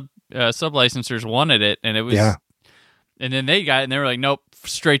license the sub licensors wanted it, and it was. Yeah. And then they got it, and they were like, "Nope,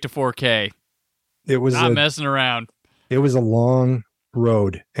 straight to 4K. It was Not messing around." It was a long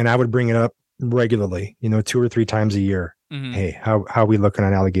road, and I would bring it up regularly. 2 or 3 times a year. Mm-hmm. Hey, how are we looking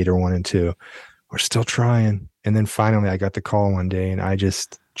on Alligator 1 and 2? We're still trying. And then finally, I got the call one day, and I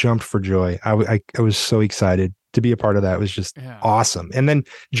just jumped for joy. I was so excited to be a part of that. It was just awesome. And then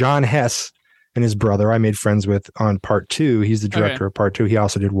John Hess and his brother, I made friends with on part 2. He's the director of part 2. He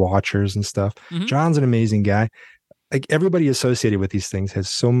also did Watchers and stuff. Mm-hmm. John's an amazing guy. Like everybody associated with these things has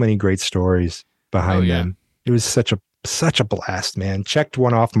so many great stories behind them. It was such a blast, man. Checked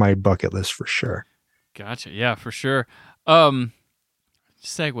one off my bucket list for sure. Gotcha. Yeah, for sure.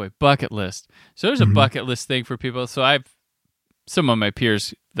 Segue, bucket list. So there's a bucket list thing for people. So some of my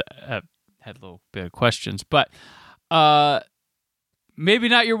peers that have had a little bit of questions, but maybe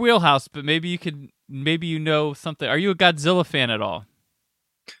not your wheelhouse, but maybe you know something. Are you a Godzilla fan at all?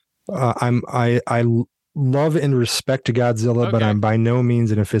 I love and respect Godzilla, but I'm by no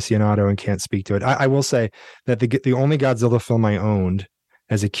means an aficionado and can't speak to it. I will say that the only Godzilla film I owned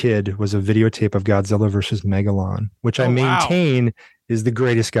as a kid was a videotape of Godzilla versus Megalon, which I maintain is the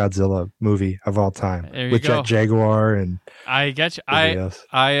greatest Godzilla movie of all time, with Jet Jaguar and. I get you.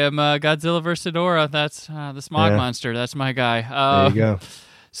 I am Godzilla versus Ghidorah. That's the smog monster. That's my guy. There you go.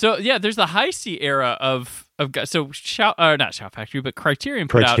 So there's the high C era of not Shout Factory, but Criterion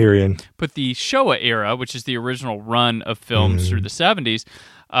put the Showa era, which is the original run of films through the 70s.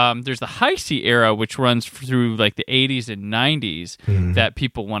 There's the high C era, which runs through like the 80s and 90s that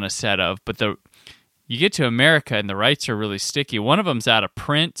people want a set of. But you get to America and the rights are really sticky. One of them's out of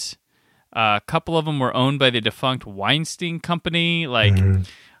print. A couple of them were owned by the defunct Weinstein Company. Like,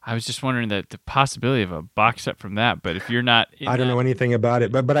 I was just wondering the possibility of a box set from that. But if you're not, I don't know anything about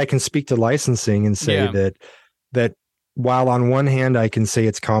it. But I can speak to licensing and say that while on one hand I can say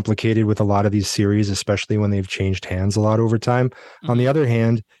it's complicated with a lot of these series, especially when they've changed hands a lot over time. On the other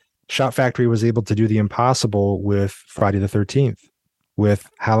hand, Shout Factory was able to do the impossible with Friday the 13th, with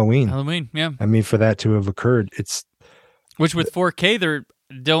Halloween. Yeah. I mean, for that to have occurred, which with 4K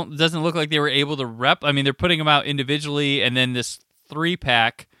doesn't look like they were able to rep. I mean, they're putting them out individually, and then this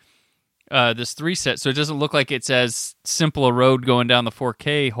 3-pack, this 3-set, so it doesn't look like it's as simple a road going down the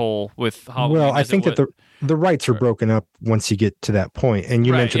 4K hole with Halloween. Well, I think that the rights are broken up once you get to that point. And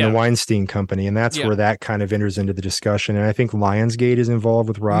you mentioned the Weinstein Company, and that's where that kind of enters into the discussion. And I think Lionsgate is involved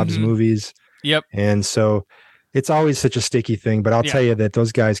with Rob's movies. Yep. And so it's always such a sticky thing. But I'll tell you that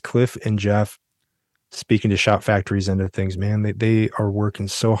those guys, Cliff and Jeff, speaking to Shout Factory's end of things, man, they are working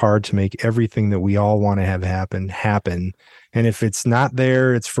so hard to make everything that we all want to have happen. And if it's not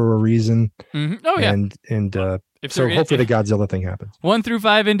there, it's for a reason. Oh yeah. And so hopefully the Godzilla thing happens. 1 through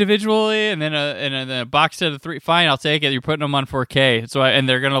 5 individually, and then a box set of 3. Fine, I'll take it. You're putting them on 4K, and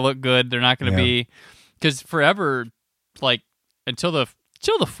they're gonna look good. They're not gonna be, because forever, like until the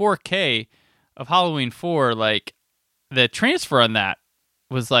 4K of Halloween 4, like the transfer on that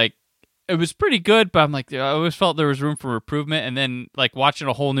was like. It was pretty good, but I'm like, I always felt there was room for improvement. And then, like, watching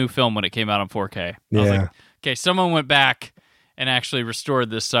a whole new film when it came out on 4K, I was like, okay, someone went back and actually restored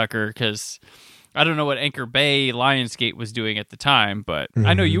this sucker, because I don't know what Anchor Bay Lionsgate was doing at the time, but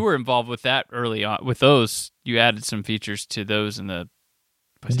I know you were involved with that early on. With those, you added some features to those in the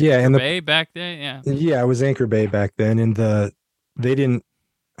Anchor Bay back then. Yeah, it was Anchor Bay back then, and they didn't.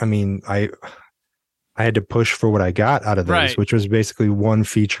 I mean, I had to push for what I got out of those, which was basically one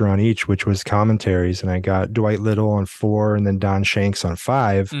feature on each, which was commentaries. And I got Dwight Little on 4 and then Don Shanks on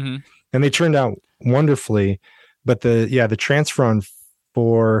 5. And they turned out wonderfully. But the transfer on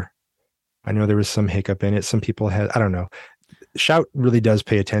 4, I know there was some hiccup in it. Some people had, I don't know. Shout really does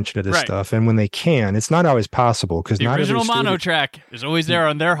pay attention to this stuff. And when they can, it's not always possible, because the original mono track is always there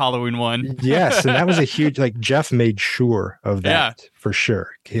on their Halloween one. Yes. And that was a huge, like, Jeff made sure of that for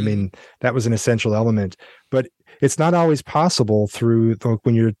sure. I mean, that was an essential element, but it's not always possible through,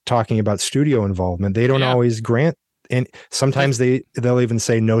 when you're talking about studio involvement, they don't always grant. And sometimes they'll even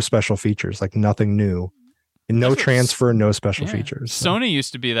say no special features, like nothing new. No transfer, no special features. So. Sony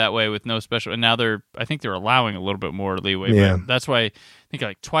used to be that way with no special, and now I think they're allowing a little bit more leeway. Yeah. But that's why I think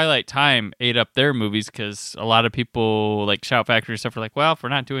like Twilight Time ate up their movies, because a lot of people like Shout Factory and stuff are like, well, if we're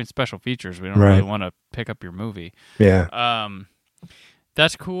not doing special features, we don't really want to pick up your movie. Yeah.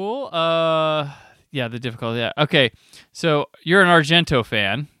 That's cool. The difficulty. Yeah. Okay. So you're an Argento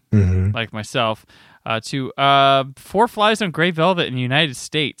fan, like myself. To 4 Flies on Grey Velvet in the United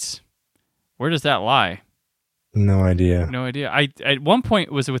States. Where does that lie? No idea. I at one point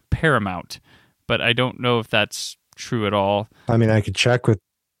it was with Paramount, but I don't know if that's true at all. I mean, I could check with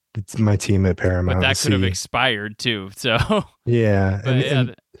it's my team at Paramount. But that could have expired too. So yeah,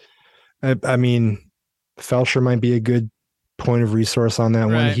 I mean, Felsher might be a good point of resource on that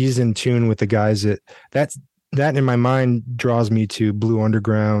one. He's in tune with the guys that in my mind draws me to Blue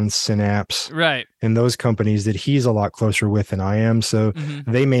Underground, Synapse, right, and those companies that he's a lot closer with than I am. So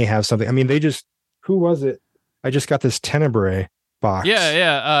they may have something. I mean, who was it? I just got this Tenebrae box.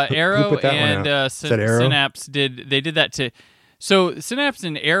 Earle and Synapse did that too. So Synapse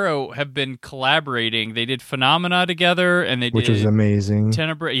and Earle have been collaborating. They did Phenomena together, and which is amazing.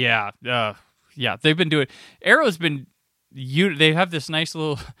 Tenebrae, they've been doing. Earle's been. They have this nice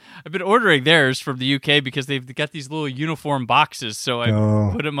little. I've been ordering theirs from the UK because they've got these little uniform boxes. So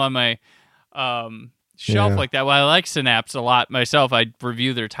I put them on my shelf like that. Well, I like Synapse a lot myself. I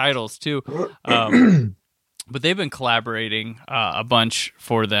review their titles too. But they've been collaborating a bunch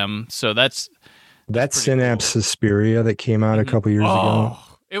for them. So that's Synapse Suspiria that came out a couple years ago.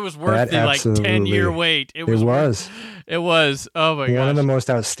 It was worth the 10-year wait. It was. Oh my gosh. One of the most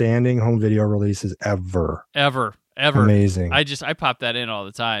outstanding home video releases ever. Ever. Amazing. I pop that in all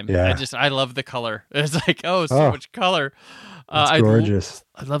the time. Yeah. I love the color. It's like, so much color. It's gorgeous.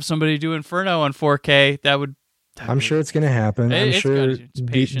 I'd love somebody to do Inferno on 4K. I'm sure it's going to happen. I'm sure it's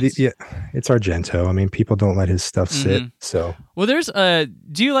patience. It's Argento. I mean, people don't let his stuff sit. So, well, there's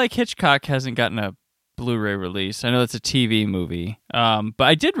Do You Like Hitchcock hasn't gotten a Blu-ray release. I know it's a TV movie. But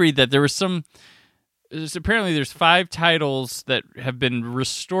I did read that apparently there's 5 titles that have been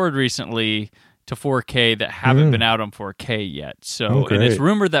restored recently to 4K that haven't been out on 4K yet. So, and it's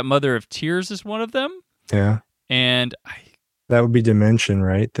rumored that Mother of Tears is one of them. Yeah. And that would be Dimension,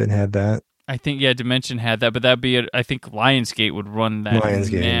 right? That had that. I think, Dimension had that, but that'd be, I think Lionsgate would run that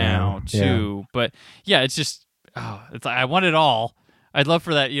now too. Yeah. But yeah, it's just, I want it all. I'd love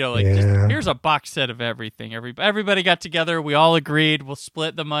for that, just, here's a box set of everything. Everybody got together. We all agreed. We'll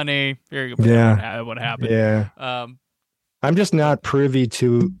split the money. Here you go. Yeah. What happened. Yeah. I'm just not privy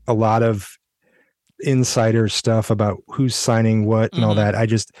to a lot of insider stuff about who's signing what and all that.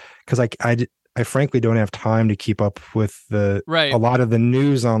 Because I frankly don't have time to keep up with a lot of the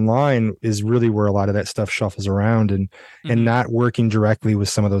news online is really where a lot of that stuff shuffles around and not working directly with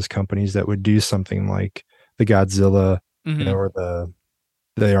some of those companies that would do something like the Godzilla, or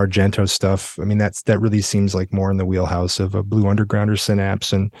the Argento stuff. I mean, that really seems like more in the wheelhouse of a Blue Underground or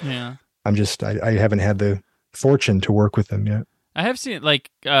Synapse. And I haven't had the fortune to work with them yet. I have seen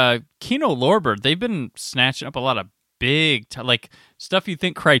Kino Lorber. They've been snatching up a lot of big stuff you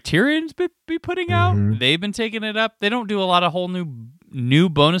think Criterion's be putting out. They've been taking it up. They don't do a lot of whole new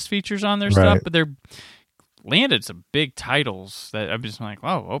bonus features on their stuff, but they're landed some big titles that I'm just like,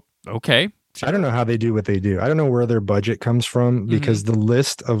 oh, okay. Sure. I don't know how they do what they do. I don't know where their budget comes from because the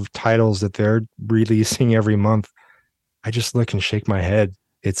list of titles that they're releasing every month, I just look and shake my head.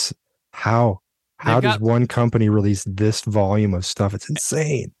 It's how does one company release this volume of stuff? It's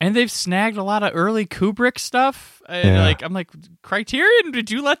insane. And they've snagged a lot of early Kubrick stuff. And I'm like, Criterion,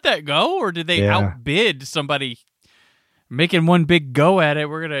 did you let that go? Or did they outbid somebody making one big go at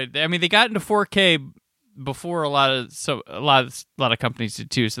it? They got into 4K before a lot of companies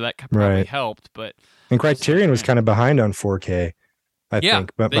did too, so that probably helped. And Criterion was kind of behind on 4K, I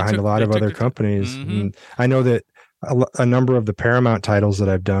think, but behind a lot of other companies. And I know that a number of the Paramount titles that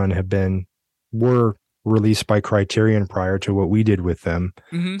I've done were released by Criterion prior to what we did with them.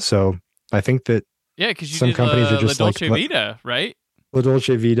 So I think that because some companies are just La Dolce Vita, right? La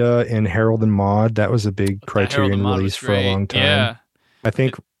Dolce Vita and Harold and Maude, that was a big Criterion release for a long time. Yeah. I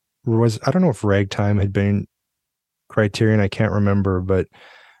think I don't know if Ragtime had been Criterion, I can't remember, but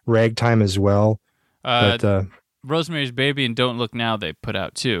Ragtime as well. But Rosemary's Baby and Don't Look Now they put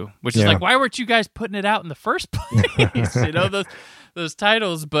out too, which is like, why weren't you guys putting it out in the first place? Those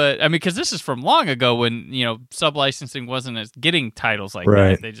titles, but I mean, because this is from long ago when sub-licensing wasn't as getting titles like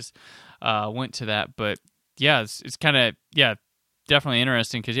that. They just went to that, but it's kind of definitely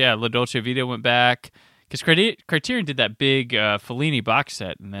interesting because La Dolce Vita went back because Criterion did that big Fellini box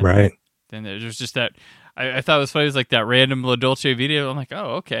set, and then then there's just that. I thought it was funny. It was like that random La Dolce video. I'm like,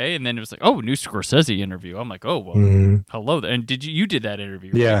 oh, okay. And then it was like, new Scorsese interview. I'm like, oh, well, hello. And you did that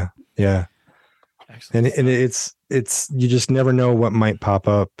interview? Right? Yeah. Excellent. And it's you just never know what might pop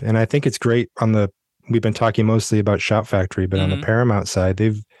up. And I think it's great we've been talking mostly about Shout Factory, but on the Paramount side,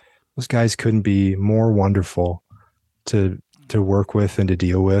 those guys couldn't be more wonderful to work with and to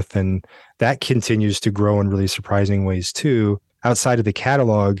deal with. And that continues to grow in really surprising ways too, outside of the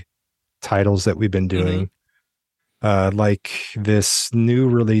catalog titles that we've been doing, like this new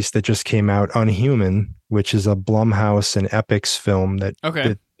release that just came out, Unhuman, which is a Blumhouse and Epix film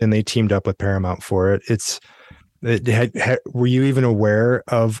and they teamed up with Paramount for it. Were you even aware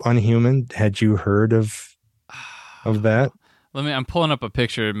of Unhuman? Had you heard of that? I'm pulling up a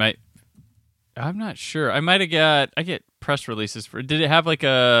picture. I'm not sure. I get press releases for. Did it have like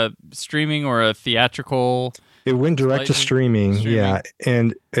a streaming or a theatrical? It went direct to streaming, yeah,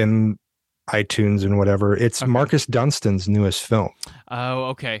 and iTunes and whatever. It's Marcus Dunstan's newest film. Oh,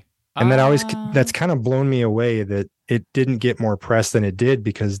 okay. And that's kind of blown me away that it didn't get more press than it did,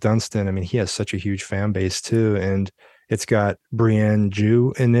 because Dunstan, I mean, he has such a huge fan base too, and it's got Brienne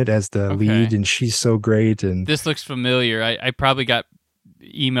Jew in it as the lead, and she's so great. And this looks familiar. I probably got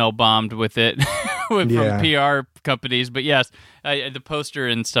email bombed with it from PR companies, but yes, the poster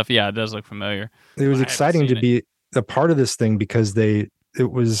and stuff, it does look familiar. It was exciting to be a part of this thing, because it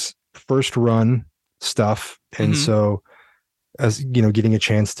was first run stuff, and so as getting a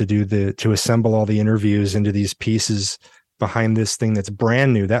chance to assemble all the interviews into these pieces behind this thing that's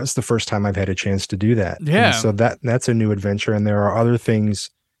brand new. That was the first time I've had a chance to do that. Yeah. And so that's a new adventure. And there are other things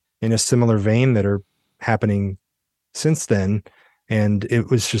in a similar vein that are happening since then. And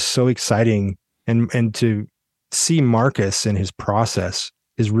it was just so exciting. And to see Marcus and his process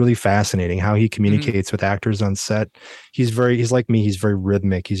is really fascinating, how he communicates with actors on set. He's like me. He's very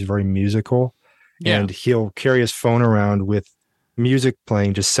rhythmic. He's very musical. Yeah. And he'll carry his phone around with music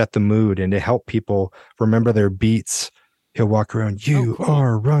playing, just set the mood, and to help people remember their beats. He'll walk around, you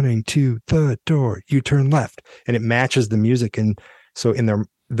are running to the door, you turn left, and it matches the music. And so in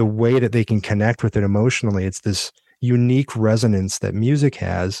the way that they can connect with it emotionally, it's this unique resonance that music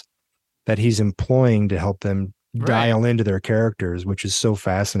has that he's employing to help them dial into their characters, which is so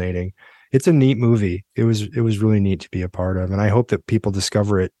fascinating. It's a neat movie. It was really neat to be a part of, and I hope that people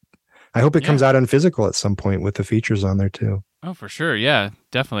discover it. I hope it comes out on physical at some point with the features on there too. Oh, for sure. Yeah,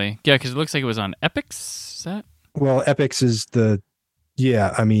 definitely. Yeah, because it looks like it was on Epix. Is that? Well, Epix is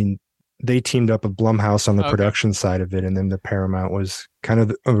I mean, they teamed up with Blumhouse on the production side of it, and then the Paramount was kind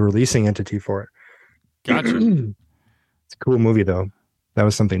of a releasing entity for it. Gotcha. It's a cool movie, though. That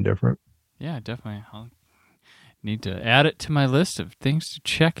was something different. Yeah, definitely. I'll need to add it to my list of things to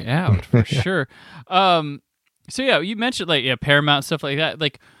check out for sure. So yeah, you mentioned Paramount, stuff like that.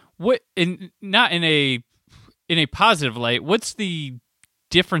 Like, what? Not in a positive light. What's the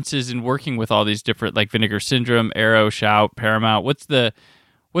differences in working with all these different, like Vinegar Syndrome, Arrow, Shout, Paramount? What's the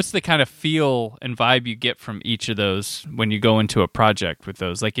kind of feel and vibe you get from each of those when you go into a project with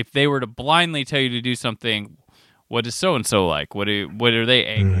those? Like, if they were to blindly tell you to do something, what is so and so like? What are they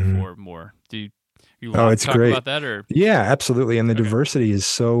aiming for more? Do you want to talk about that? Or yeah, absolutely. And the diversity is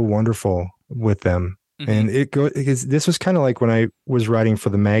so wonderful with them. And this was kind of like when I was writing for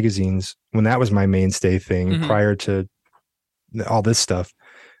the magazines, when that was my mainstay thing prior to all this stuff,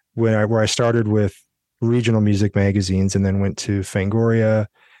 where I started with regional music magazines and then went to Fangoria.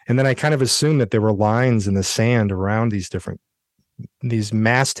 And then I kind of assumed that there were lines in the sand around these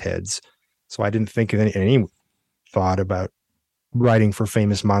mastheads. So I didn't think of any thought about writing for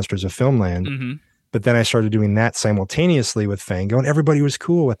famous monsters of filmland. But then I started doing that simultaneously with Fango, and everybody was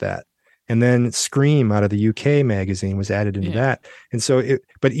cool with that. And then Scream out of the UK magazine was added into that. And so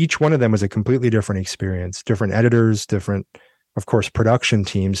but each one of them was a completely different experience, different editors, different, of course, production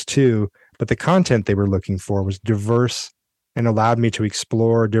teams too. But the content they were looking for was diverse and allowed me to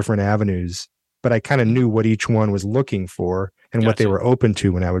explore different avenues. But I kind of knew what each one was looking for and what they were open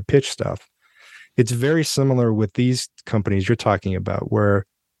to when I would pitch stuff. It's very similar with these companies you're talking about, where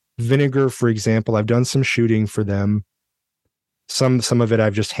Vinegar, for example, I've done some shooting for them. Some of it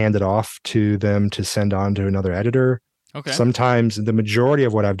I've just handed off to them to send on to another editor. Okay. Sometimes the majority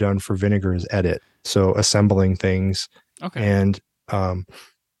of what I've done for Vinegar is edit, so assembling things. Okay. And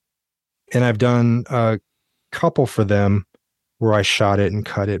I've done a couple for them where I shot it and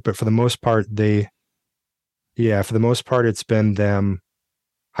cut it, but for the most part, it's been them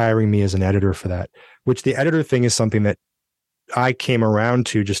hiring me as an editor for that. Which the editor thing is something that I came around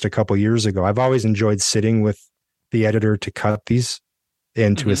to just a couple years ago. I've always enjoyed sitting with the editor to cut these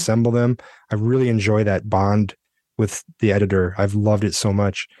and to assemble them. I really enjoy that bond with the editor. I've loved it so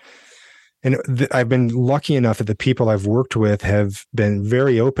much. And I've been lucky enough that the people I've worked with have been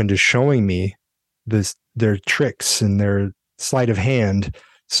very open to showing me their tricks and their sleight of hand.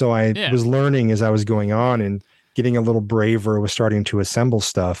 So I was learning as I was going on and getting a little braver with starting to assemble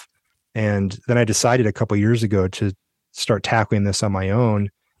stuff. And then I decided a couple years ago to start tackling this on my own.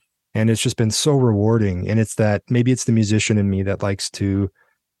 And it's just been so rewarding. And maybe it's the musician in me that likes to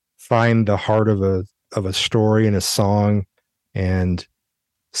find the heart of a story and a song and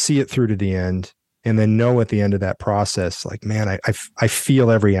see it through to the end. And then know at the end of that process, like, man, I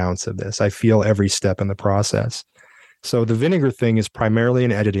feel every ounce of this. I feel every step in the process. So the Vinegar thing is primarily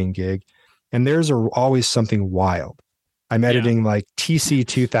an editing gig. and theirs are always something wild. I'm editing like TC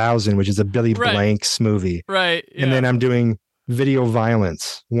 2000, which is a Billy Blanks movie. Right. Yeah. And then I'm doing Video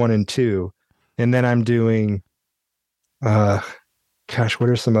Violence 1 and 2. And then I'm doing, what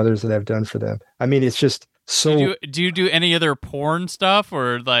are some others that I've done for them? I mean, it's just so. Do you do any other porn stuff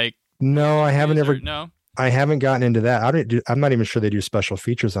or like? No, I haven't ever. No. I haven't gotten into that. I'm not even sure they do special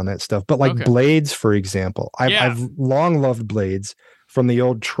features on that stuff. But like Blades, for example, I've long loved Blades from the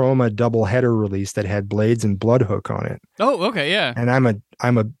old Troma double header release that had Blades and Bloodhook on it. Oh, okay, yeah. And I'm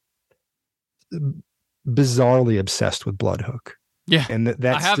a bizarrely obsessed with Bloodhook. Yeah, and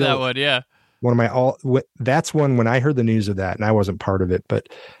that's I have that one. Yeah, one of my that's one when I heard the news of that, and I wasn't part of it, but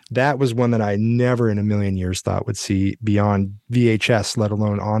that was one that I never in a million years thought would see beyond VHS, let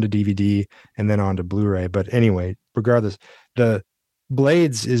alone onto DVD and then onto Blu-ray. But anyway, regardless, the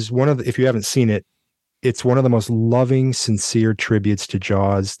Blades is one of the, if you haven't seen it, it's one of the most loving, sincere tributes to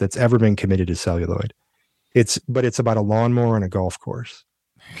Jaws that's ever been committed to celluloid. But it's about a lawnmower on a golf course.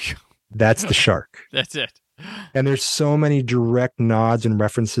 That's the shark. That's it. And there's so many direct nods and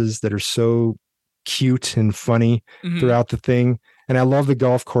references that are so cute and funny throughout the thing. And I love the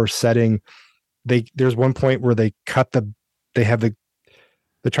golf course setting. There's one point where they're trying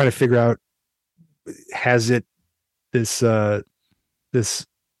to figure out, has it this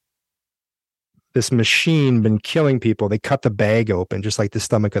machine been killing people? They cut the bag open, just like the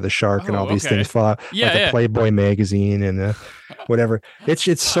stomach of the shark, and all these things fall out, like the Playboy magazine and the whatever.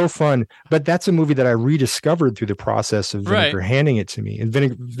 It's so fun. But that's a movie that I rediscovered through the process of Vinegar handing it to me. And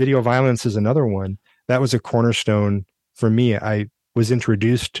Video Violence is another one. That was a cornerstone for me. I was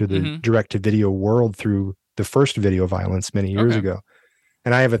introduced to the direct-to-video world through the first Video Violence many years ago.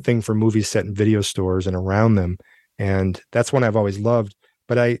 And I have a thing for movies set in video stores and around them. And that's one I've always loved.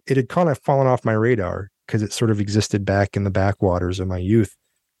 But it had kind of fallen off my radar because it sort of existed back in the backwaters of my youth.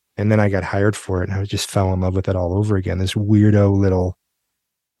 And then I got hired for it, and I just fell in love with it all over again. This weirdo little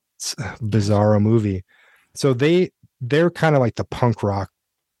bizarro movie. So they're kind of like the punk rock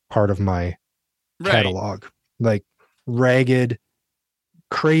part of my catalog. Like ragged,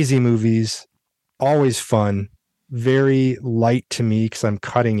 crazy movies, always fun, very light to me because I'm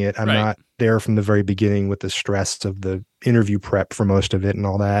cutting it. I'm not there from the very beginning with the stress of the interview prep for most of it and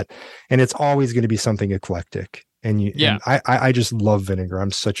all that. And it's always going to be something eclectic. And I just love Vinegar. I'm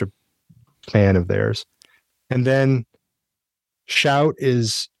such a fan of theirs. And then Shout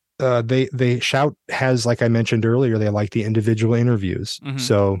is Shout has, like I mentioned earlier, they like the individual interviews.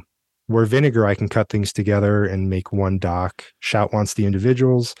 So where Vinegar, I can cut things together and make one doc. Shout wants the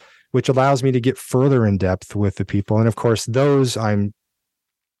individuals, which allows me to get further in depth with the people. And of course, those I'm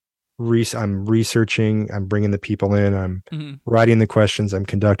researching, I'm bringing the people in, I'm writing the questions, I'm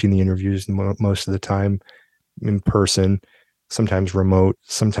conducting the interviews most of the time in person, sometimes remote,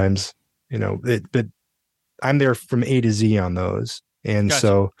 sometimes, but I'm there from A to Z on those. And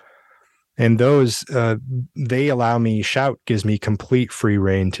and those, they allow me, Shout gives me complete free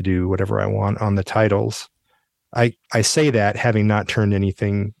reign to do whatever I want on the titles. I say that having not turned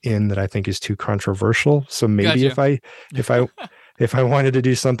anything in that I think is too controversial. So maybe if I wanted to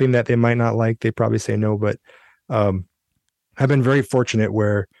do something that they might not like, they probably say no. But I've been very fortunate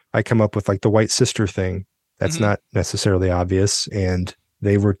where I come up with like the White Sister thing. That's not necessarily obvious. And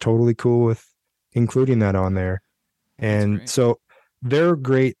they were totally cool with including that on there. And so they're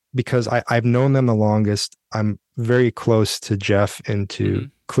great because I've known them the longest. I'm very close to Jeff and to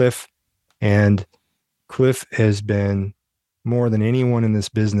Cliff. And Cliff has been, more than anyone in this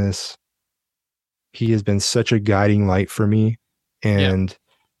business, he has been such a guiding light for me. And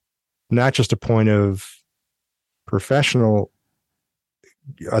not just a point of professional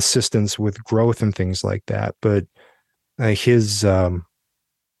assistance with growth and things like that, but he's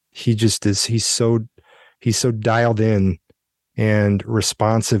so dialed in and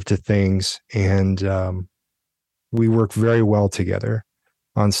responsive to things. And we work very well together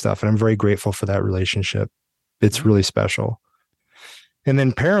on stuff. And I'm very grateful for that relationship. It's really special. And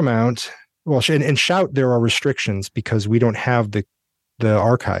then Paramount, well, and Shout, there are restrictions because we don't have the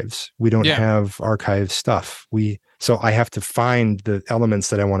archives. We don't have archive stuff. So I have to find the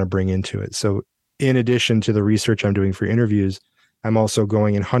elements that I want to bring into it. So in addition to the research I'm doing for interviews, I'm also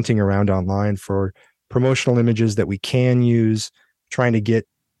going and hunting around online for promotional images that we can use, trying to get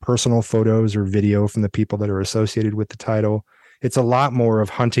personal photos or video from the people that are associated with the title. It's a lot more of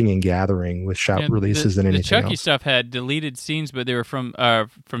hunting and gathering with Shout releases than anything else. The Chucky stuff had deleted scenes, but they were from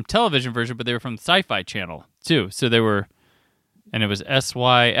television version, but they were from the Sci-Fi Channel too. So they were, and it was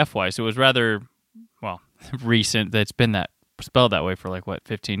SYFY. So it was rather, recent. That's been that spelled that way for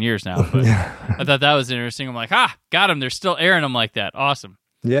 15 years now. But I thought that was interesting. I'm like, got them. They're still airing them like that. Awesome.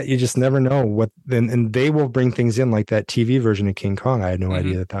 Yeah, you just never know what. And they will bring things in like that TV version of King Kong. I had no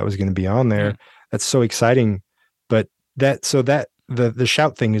idea that was going to be on there. That's so exciting. But the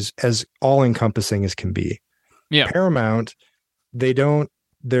shout thing is as all encompassing as can be. Yeah. Paramount, they don't.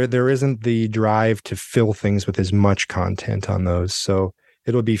 There isn't the drive to fill things with as much content on those. So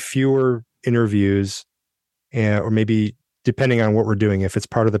it'll be fewer interviews, or maybe depending on what we're doing. If it's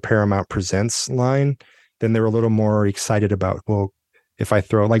part of the Paramount Presents line, then they're a little more excited about, well, if I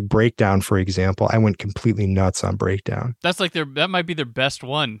throw like Breakdown, for example, I went completely nuts on Breakdown. That's like that might be their best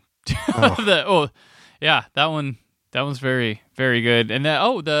one. Oh. Yeah, that one's very, very good. And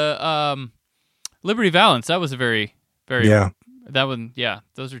the Liberty Valance, that was a very, very that one,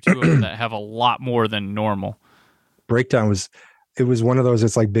 those are two of them that have a lot more than normal. Breakdown was one of those,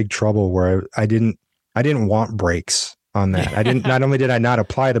 it's like Big Trouble, where I didn't want breaks on that. I didn't, not only did I not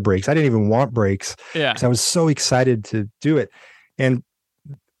apply the brakes, I didn't even want breaks. Yeah. Because I was so excited to do it. And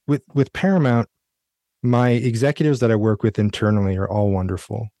with Paramount, my executives that I work with internally are all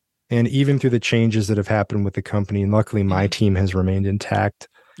wonderful. And even through the changes that have happened with the company, and luckily my team has remained intact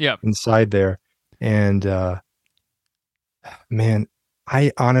inside there. And man,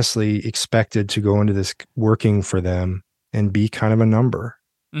 I honestly expected to go into this working for them and be kind of a number.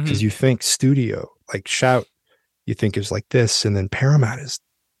 Because you think studio, like Shout, you think is like this, and then Paramount is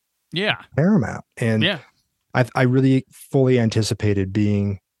Paramount. And I really fully anticipated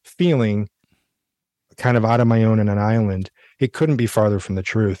feeling kind of out of my own in an island. It couldn't be farther from the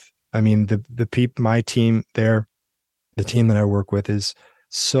truth. I mean, my team there, the team that I work with, is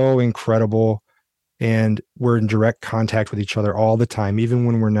so incredible, and we're in direct contact with each other all the time. Even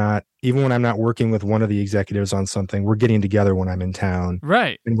when I'm not working with one of the executives on something, we're getting together when I'm in town,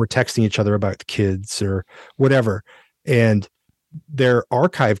 right? And we're texting each other about the kids or whatever. And their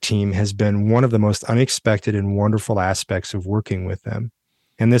archive team has been one of the most unexpected and wonderful aspects of working with them.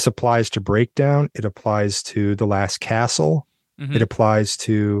 And this applies to Breakdown. It applies to The Last Castle. It applies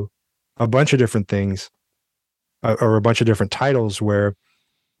to a bunch of different things, or a bunch of different titles, where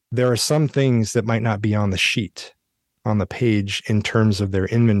there are some things that might not be on the sheet, on the page in terms of their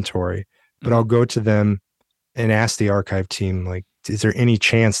inventory, but I'll go to them and ask the archive team, like, is there any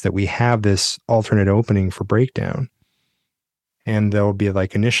chance that we have this alternate opening for Breakdown? And they'll be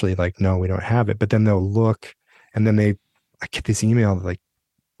like, initially like, no, we don't have it. But then they'll look, and then I get this email like,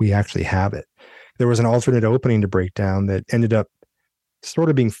 we actually have it. There was an alternate opening to Breakdown that ended up sort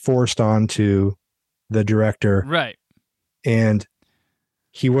of being forced onto the director. Right. And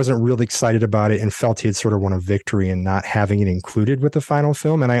he wasn't really excited about it and felt he had sort of won a victory in not having it included with the final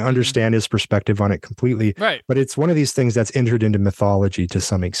film. And I understand his perspective on it completely. Right. But it's one of these things that's entered into mythology to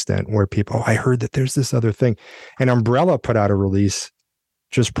some extent, where people, I heard that there's this other thing. And Umbrella put out a release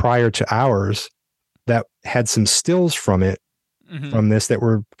just prior to ours that had some stills from it, from this, that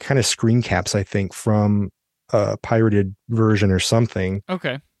were kind of screen caps, I think, from a pirated version or something.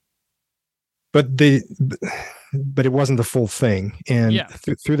 Okay. But it wasn't the full thing. And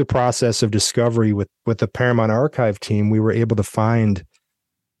through the process of discovery with the Paramount Archive team, we were able to find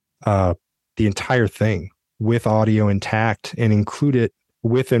the entire thing with audio intact and include it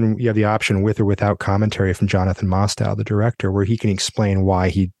with, and you have the option with or without commentary from Jonathan Mostow, the director, where he can explain why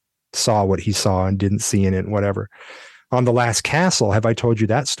he saw what he saw and didn't see in it, whatever. On The Last Castle, have I told you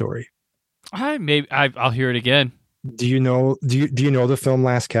that story? I'll hear it again. Do you know the film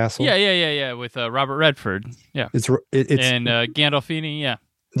Last Castle? Yeah. With Robert Redford. Yeah. It's and Gandolfini. Yeah.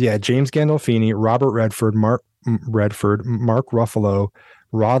 Yeah. James Gandolfini, Robert Redford, Mark Ruffalo,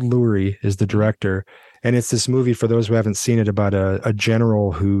 Rod Lurie is the director. And it's this movie, for those who haven't seen it, about a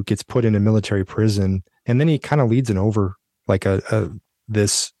general who gets put in a military prison, and then he kind of leads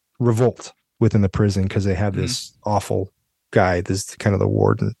this revolt within the prison, because they have this awful guy, this kind of the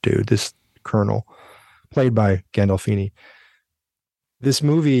warden dude, this colonel, played by Gandolfini. This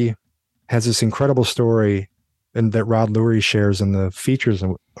movie has this incredible story, and that Rod Lurie shares in the features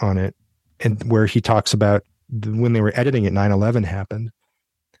on it, and where he talks about when they were editing it, 9/11 happened,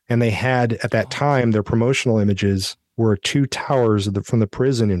 and they had, at that time, their promotional images were two towers from the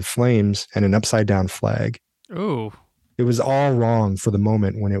prison in flames and an upside down flag. Oh. It was all wrong for the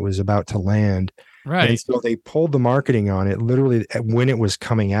moment when it was about to land. Right. And so they pulled the marketing on it literally when it was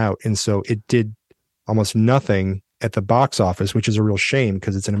coming out. And so it did almost nothing at the box office, which is a real shame,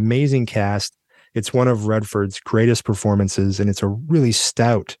 because it's an amazing cast. It's one of Redford's greatest performances, and it's a really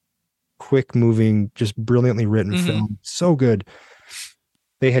stout, quick moving, just brilliantly written film. So good.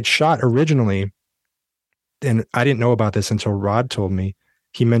 They had shot originally, and I didn't know about this until Rod told me.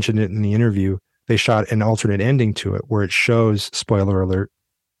 He mentioned it in the interview. They shot an alternate ending to it where it shows, spoiler alert,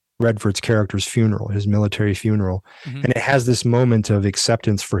 Redford's character's funeral, his military funeral. Mhm. And it has this moment of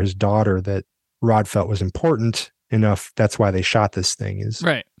acceptance for his daughter that Rod felt was important enough. That's why they shot this thing, is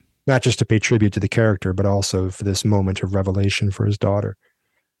Right. not just to pay tribute to the character, but also for this moment of revelation for his daughter.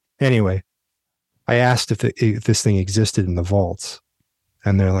 Anyway, I asked if this thing existed in the vaults,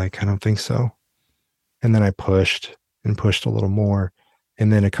 and they're like, I don't think so. And then I pushed and pushed a little more.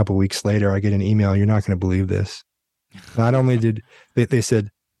 And then a couple weeks later, I get an email. You're not going to believe this. Not only did they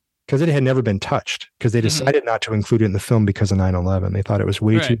said, because it had never been touched, because they decided not to include it in the film because of 9/11. They thought it was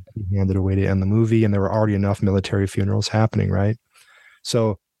way too handed away to end the movie, and there were already enough military funerals happening, right?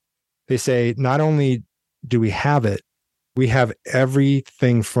 So they say, not only do we have it, we have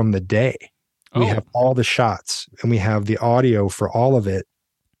everything from the day. We have all the shots, and we have the audio for all of it.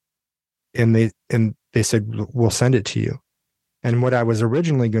 And they said, we'll send it to you. And what I was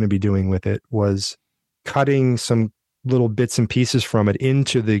originally going to be doing with it was cutting some little bits and pieces from it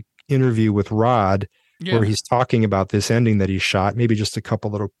into the interview with Rod, where he's talking about this ending that he shot, maybe just a couple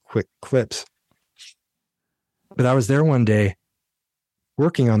little quick clips. But I was there one day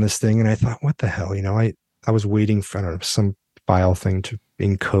working on this thing, and I thought, what the hell? I was waiting for, I don't know, some file thing to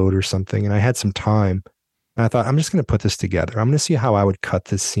encode or something, and I had some time. And I thought, I'm just going to put this together. I'm going to see how I would cut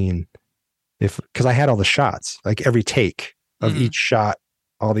this scene, because I had all the shots, like every take of each shot,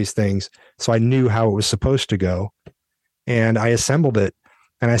 all these things. So I knew how it was supposed to go. And I assembled it,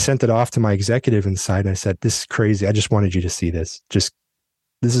 and I sent it off to my executive inside. And I said, this is crazy. I just wanted you to see this. This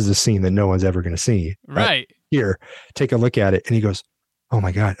is a scene that no one's ever going to see. Right. Here, take a look at it. And he goes, oh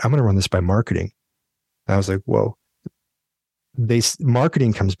my God, I'm going to run this by marketing. And I was like, whoa.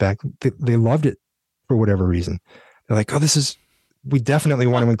 Marketing comes back. They loved it for whatever reason. They're like, we definitely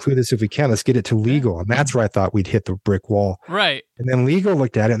want to include this if we can. Let's get it to legal. And that's where I thought we'd hit the brick wall. Right. And then legal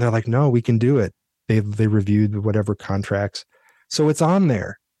looked at it, and they're like, no, we can do it. They reviewed whatever contracts. So it's on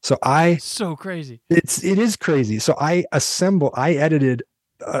there. So crazy. It is crazy. So I edited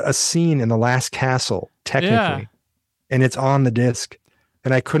a scene in The Last Castle, technically, and it's on the disc,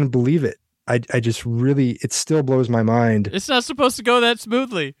 and I couldn't believe it. I just really, it still blows my mind. It's not supposed to go that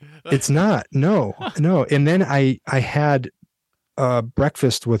smoothly. It's not. No. And then I had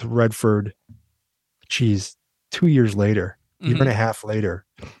breakfast with Redford, 2 years later, year and a half later,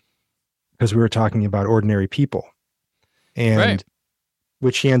 because we were talking about Ordinary People, and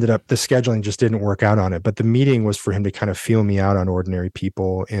which he ended up, the scheduling just didn't work out on it, but the meeting was for him to kind of feel me out on Ordinary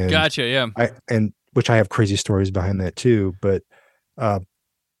People. And gotcha. Yeah. Which I have crazy stories behind that too, but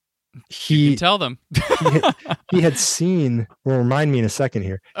you can tell them. he had seen, well, remind me in a second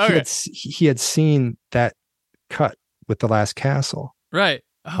here. Okay. He had seen that cut with The Last Castle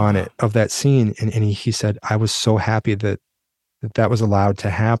on it, of that scene. And he said, I was so happy that was allowed to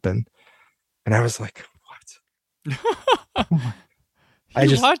happen. And I was like, what?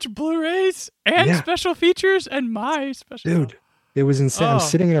 You watch Blu-rays and special features and my special. Dude, it was insane. I'm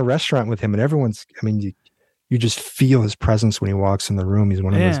sitting in a restaurant with him, and everyone's, you just feel his presence when he walks in the room. He's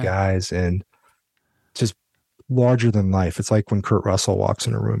one of those guys, and just larger than life. It's like when Kurt Russell walks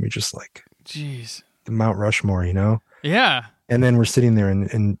in a room, you're just like, jeez, the Mount Rushmore, Yeah. And then we're sitting there,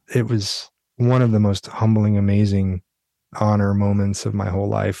 and it was one of the most humbling, amazing honor moments of my whole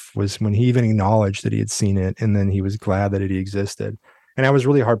life, was when he even acknowledged that he had seen it, and then he was glad that it existed. And I was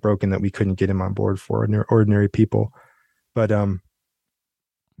really heartbroken that we couldn't get him on board for Ordinary People. But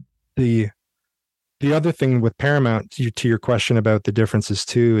the other thing with Paramount, to your question about the differences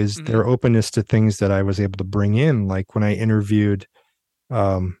too, is their openness to things that I was able to bring in. Like when I interviewed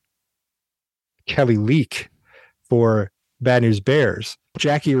Kelly Leak for Bad News Bears,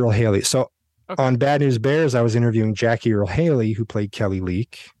 Jackie Earle Haley. So on Bad News Bears, I was interviewing Jackie Earle Haley, who played Kelly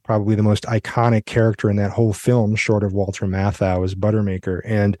Leak, probably the most iconic character in that whole film, short of Walter Matthau as Buttermaker.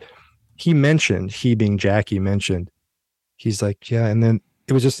 And he being Jackie, mentioned, he's like, yeah, and then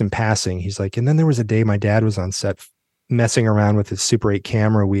it was just in passing. He's like, and then there was a day my dad was on set messing around with his Super 8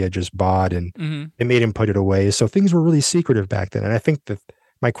 camera we had just bought, and it made him put it away. So things were really secretive back then. And I think that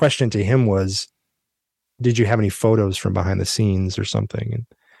my question to him was, did you have any photos from behind the scenes or something? And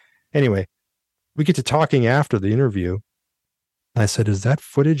anyway, we get to talking after the interview. I said, does that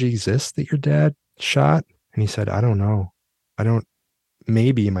footage exist that your dad shot? And he said, I don't know.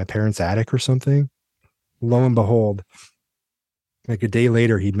 Maybe in my parents' attic or something. Lo and behold, like a day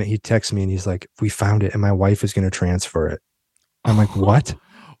later, he texts me and he's like, we found it and my wife is going to transfer it. I'm like, what?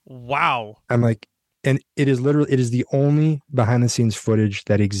 Wow. I'm like, and it is the only behind the scenes footage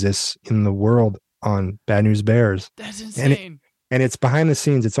that exists in the world on Bad News Bears. That's insane. And it's behind the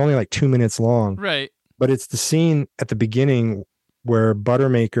scenes. It's only like 2 minutes long. Right. But it's the scene at the beginning where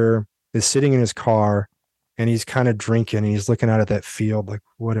Buttermaker is sitting in his car and he's kind of drinking, and he's looking out at that field like,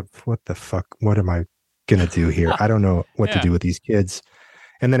 what the fuck? What am I gonna do here? I don't know what to do with these kids.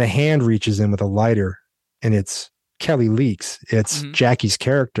 And then a hand reaches in with a lighter, and it's Kelly Leaks. It's Jackie's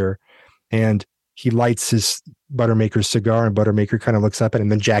character, and he lights his Buttermaker's cigar, and Buttermaker kind of looks up at him,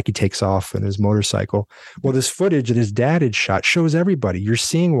 and then Jackie takes off in his motorcycle. Well, this footage that his dad had shot shows everybody. You're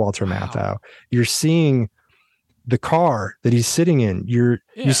seeing Walter Matthau. You're seeing the car that he's sitting in.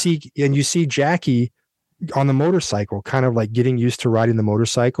 You see Jackie on the motorcycle, kind of like getting used to riding the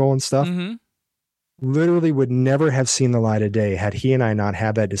motorcycle and stuff. Literally would never have seen the light of day had he and I not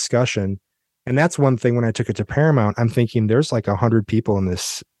had that discussion. And that's one thing when I took it to Paramount, I'm thinking there's like 100 people in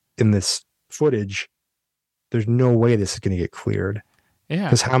this footage. There's no way this is going to get cleared. Yeah.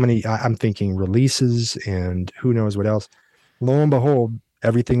 Because how many, I'm thinking releases and who knows what else. Lo and behold,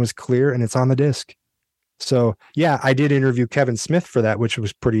 everything was clear and it's on the disc. So yeah, I did interview Kevin Smith for that, which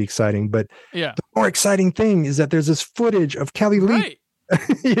was pretty exciting. But the more exciting thing is that there's this footage of Kelly Lee.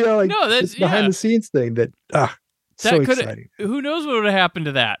 You know, like that's behind the scenes thing that so exciting. Who knows what would have happened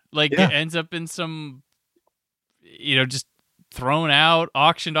to that? Like it ends up in some, just thrown out,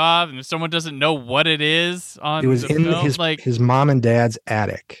 auctioned off, and if someone doesn't know what it is on, it was in film, his mom and dad's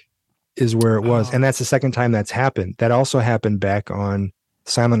attic is where it was, and that's the second time that's happened. That also happened back on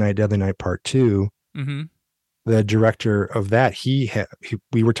Silent Night, Deadly Night Part 2. The director of that,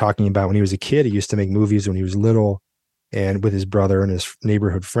 we were talking about when he was a kid. He used to make movies when he was little, and with his brother and his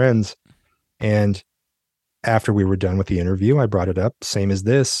neighborhood friends. And after we were done with the interview, I brought it up, same as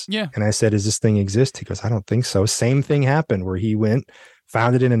this. Yeah. And I said, does this thing exist? He goes, I don't think so. Same thing happened where he went,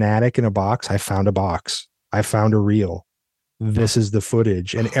 found it in an attic in a box. I found a box. I found a reel. This is the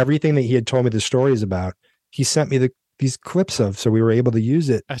footage. And everything that he had told me the stories about, he sent me these clips of, so we were able to use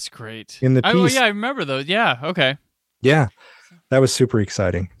it. That's great. In the piece. I remember those. Yeah. Okay. Yeah. That was super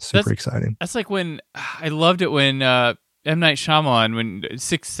exciting. Exciting. That's like when I loved it when M. Night Shyamalan, when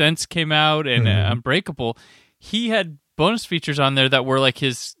Sixth Sense came out and Unbreakable, he had bonus features on there that were like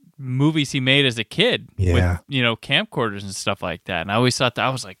his movies he made as a kid with, camcorders and stuff like that. And I always thought that, I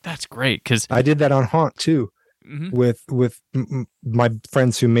was like, that's great. Cause I did that on Haunt too, with my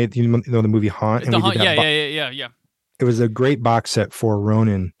friends who made, the movie Haunt. And we did yeah. It was a great box set for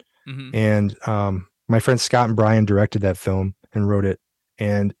Ronin. And my friend Scott and Brian directed that film and wrote it.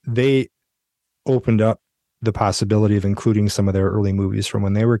 And they opened up the possibility of including some of their early movies from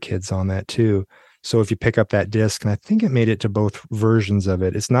when they were kids on that too. So if you pick up that disc, and I think it made it to both versions of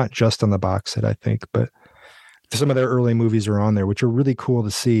it, it's not just on the box set, I think, but some of their early movies are on there, which are really cool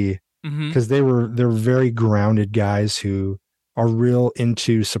to see because they're very grounded guys who are real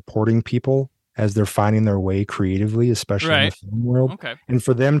into supporting people as they're finding their way creatively, especially in the film world. Okay. And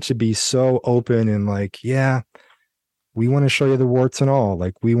for them to be so open and like, we want to show you the warts and all,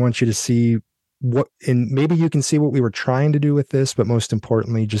 like we want you to see and maybe you can see what we were trying to do with this, but most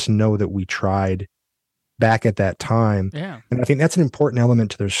importantly, just know that we tried back at that time. Yeah. And I think that's an important element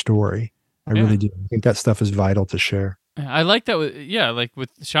to their story. I really do. I think that stuff is vital to share. I like that. Like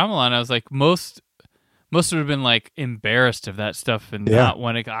with Shyamalan, I was like, most would have been like embarrassed of that stuff and not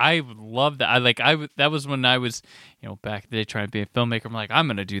wanting. I love that. That was when I was, back in the day trying to be a filmmaker. I'm like, I'm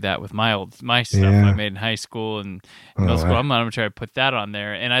going to do that with my stuff I made in high school and middle school. I'm going to try to put that on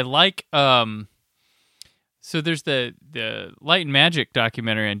there. And I like, so there's the Light and Magic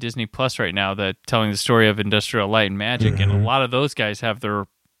documentary on Disney Plus right now that telling the story of Industrial Light and Magic, and a lot of those guys have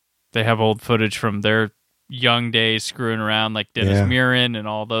old footage from their young days screwing around, like Dennis Muren and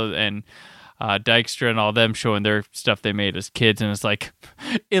all those, and Dykstra and all them showing their stuff they made as kids, and it's like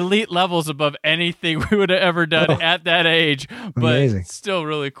elite levels above anything we would have ever done at that age. But amazing. Still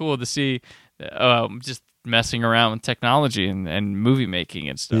really cool to see just messing around with technology and movie making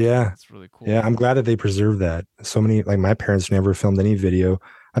and stuff. Yeah, it's really cool. Yeah, I'm glad that they preserved that. So many, like my parents never filmed any video.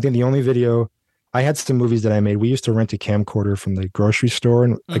 I think the only video, I had some movies that I made. We used to rent a camcorder from the grocery store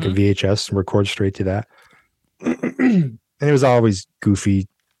and like a VHS and record straight to that. And it was always goofy,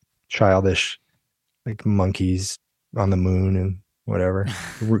 childish, like monkeys on the moon and whatever.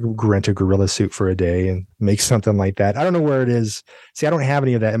 Rent a gorilla suit for a day and make something like that. I don't know where it is. See, I don't have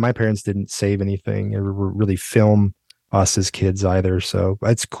any of that, and my parents didn't save anything or really film us as kids either. So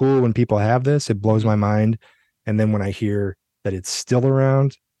it's cool when people have this. It blows my mind. And then when I hear that it's still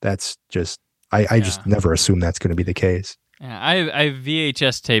around, that's just I just never assume that's going to be the case. Yeah, I have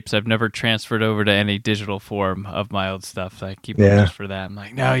VHS tapes. I've never transferred over to any digital form of my old stuff. I keep them just for that. I'm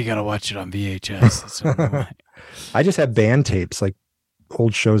like, no, you got to watch it on VHS. So I just have band tapes, like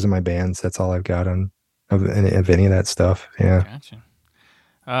old shows in my bands. That's all I've got of any of that stuff. Yeah.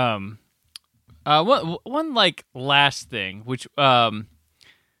 Gotcha. One like last thing, which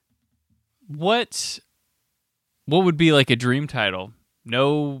what what would be like a dream title?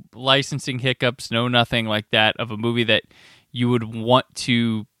 No licensing hiccups, no nothing like that, of a movie that you would want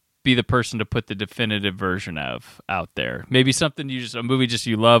to be the person to put the definitive version of out there. Maybe something a movie just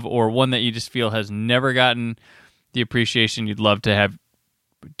you love, or one that you just feel has never gotten the appreciation you'd love to have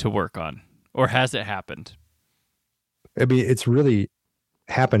to work on. Or has it happened? I mean, it's really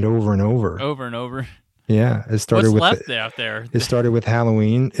happened over and over. Over and over. Yeah. It started What's left out there? It started with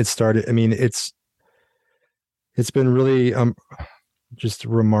Halloween. It's been really just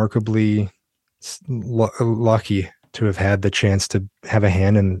remarkably lucky to have had the chance to have a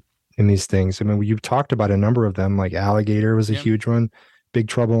hand in these things. I mean, you've talked about a number of them, like Alligator was a huge one, Big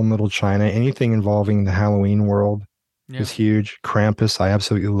Trouble in Little China, anything involving the Halloween world was huge. Krampus, I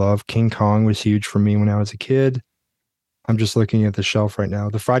absolutely love. King Kong was huge for me when I was a kid. I'm just looking at the shelf right now.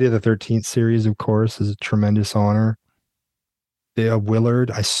 The Friday the 13th series, of course, is a tremendous honor. The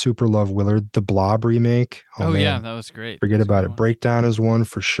Willard, I super love Willard. The Blob remake. Oh yeah, that was great. Forget about it. Breakdown is one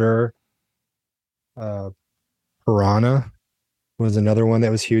for sure. Piranha was another one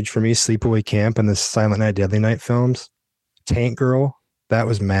that was huge for me. Sleepaway Camp and the Silent Night, Deadly Night films. Tank Girl, that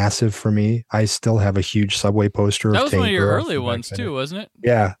was massive for me. I still have a huge Subway poster of Tank Girl. That was one of your early ones too, wasn't it?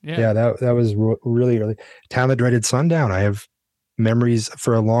 Yeah. That was really early. Town That Dreaded Sundown. I have memories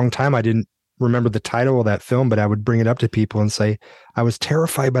for a long time. I didn't remember the title of that film, but I would bring it up to people and say, I was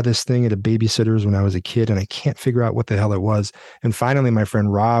terrified by this thing at a babysitter's when I was a kid, and I can't figure out what the hell it was. And finally, my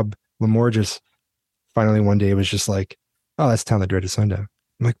friend Rob Lamorges finally one day was just like, oh, that's Town That Dreaded Sundown.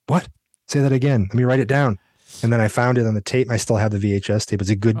 I'm like, what? Say that again. Let me write it down. And then I found it on the tape. I still have the VHS tape.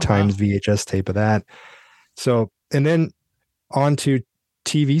 It's a Good Times VHS tape of that. So, and then on to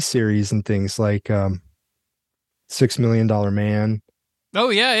TV series and things like $6 Million Man. Oh,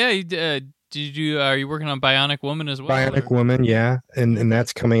 yeah. Are you working on Bionic Woman as well? Bionic Woman, yeah. And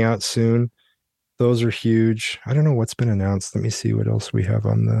that's coming out soon. Those are huge. I don't know what's been announced. Let me see what else we have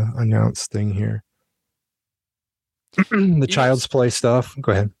on the announced thing here. The Child's Play stuff.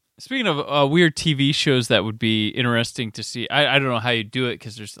 Go ahead. Speaking of weird TV shows that would be interesting to see, I don't know how you do it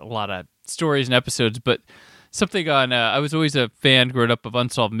because there's a lot of stories and episodes, but something on, I was always a fan growing up of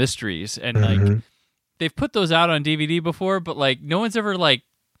Unsolved Mysteries, and like they've put those out on DVD before, but like no one's ever like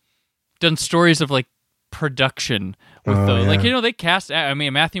done stories of like production with those. Yeah. Like, they cast, I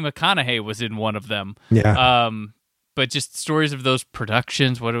mean, Matthew McConaughey was in one of them. Yeah. But just stories of those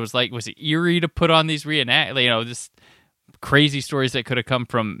productions, what it was like. Was it eerie to put on these just crazy stories that could have come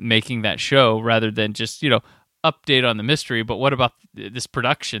from making that show rather than just, update on the mystery. But what about this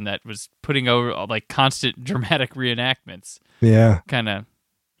production that was putting over like constant dramatic reenactments? Yeah. Kind of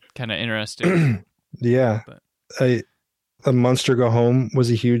interesting. Yeah. A Monster Go Home was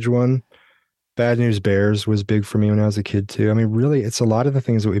a huge one. Bad News Bears was big for me when I was a kid too. I mean, really, it's a lot of the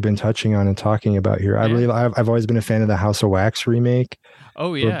things that we've been touching on and talking about here. Yeah. I've always been a fan of the House of Wax remake.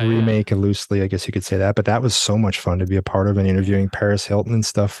 Oh yeah, remake loosely, I guess you could say that. But that was so much fun to be a part of and interviewing Paris Hilton and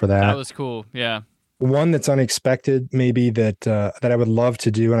stuff for that. That was cool. Yeah. One that's unexpected, maybe that I would love to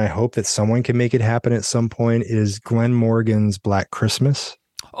do, and I hope that someone can make it happen at some point, is Glenn Morgan's Black Christmas.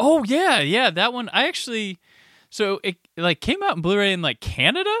 Oh yeah, that one. So it like came out in Blu-ray in like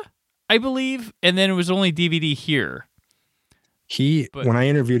Canada, I believe, and then it was only DVD here. When I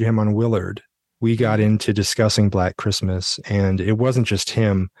interviewed him on Willard, we got into discussing Black Christmas, and it wasn't just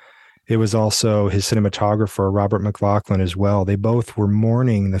him. It was also his cinematographer, Robert McLaughlin, as well. They both were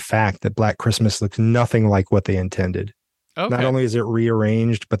mourning the fact that Black Christmas looks nothing like what they intended. Okay. Not only is it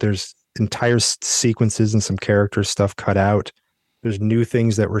rearranged, but there's entire sequences and some character stuff cut out. There's new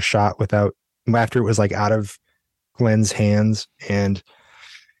things that were shot after it was like out of Glenn's hands. And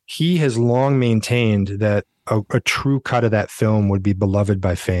he has long maintained that a true cut of that film would be beloved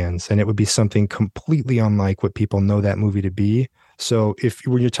by fans, and it would be something completely unlike what people know that movie to be. So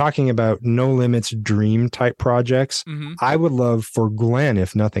when you're talking about no limits dream type projects, I would love for Glenn,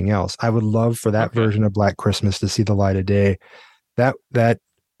 if nothing else, I would love for that version of Black Christmas to see the light of day. I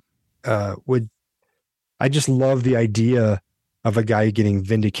just love the idea of a guy getting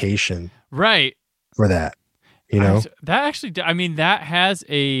vindication. Right. For that, that has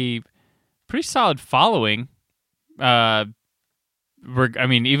a pretty solid following. Even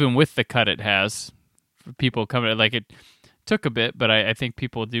with the cut it has, people coming, like it took a bit, but I think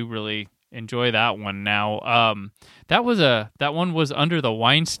people do really enjoy that one now. That one was under the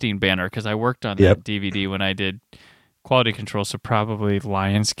Weinstein banner because I worked on that DVD when I did quality control, so probably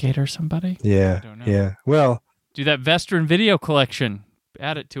Lionsgate or somebody. Yeah, I don't know. Yeah. Well, do that Vestron video collection.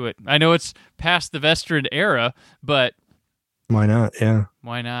 Add it to it. I know it's past the Vestron era, but why not? Yeah.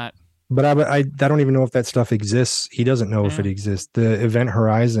 Why not? But I don't even know if that stuff exists. He doesn't know if it Yeah. exists. The Event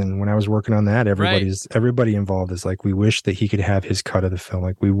Horizon, when I was working on that, everybody involved is like, we wish that he could have his cut of the film.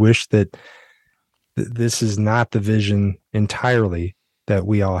 Like, we wish that this is not the vision entirely that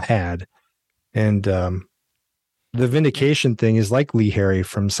we all had. And the vindication thing is like Lee Harry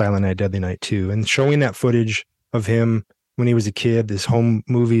from Silent Night, Deadly Night 2, and showing that footage of him when he was a kid, his home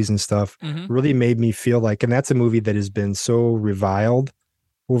movies and stuff, really made me feel like, and that's a movie that has been so reviled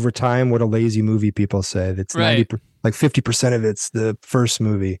over time. What a lazy movie, people say. That's 50% of it's the first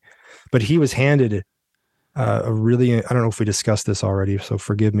movie. But he was handed a really, I don't know if we discussed this already, so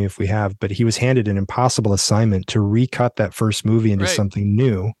forgive me if we have, but he was handed an impossible assignment to recut that first movie into something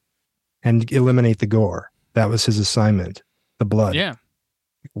new and eliminate the gore. That was his assignment, the blood. Yeah.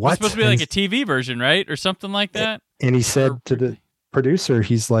 What? It's supposed to be like a TV version, right? Or something like that? And he said to the producer,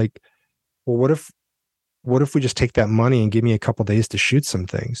 he's like, well, what if we just take that money and give me a couple days to shoot some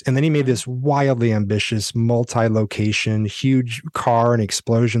things? And then he made this wildly ambitious, multi-location, huge car and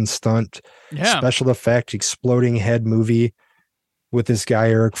explosion stunt, special effect, exploding head movie with this guy,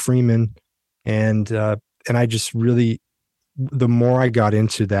 Eric Freeman. And I just really, the more I got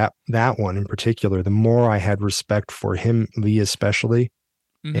into that one in particular, the more I had respect for him, Lee especially,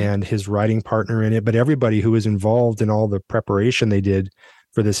 and his writing partner in it, but everybody who was involved in all the preparation they did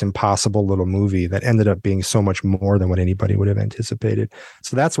for this impossible little movie that ended up being so much more than what anybody would have anticipated.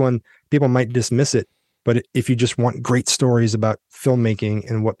 So that's when people might dismiss it. But if you just want great stories about filmmaking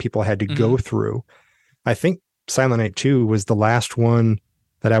and what people had to go through, I think Silent Night 2 was the last one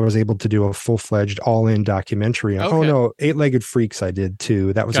that I was able to do a full-fledged all-in documentary on. Oh no, Eight-Legged Freaks I did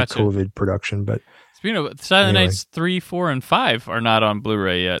too. That was a COVID production, but Silent Nights 3, 4, and 5 are not on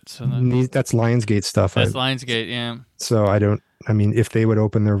Blu-ray yet. So that's Lionsgate stuff. That's Lionsgate, yeah. So if they would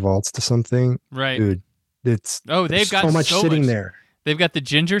open their vaults to something, dude, they've got so much sitting there. They've got the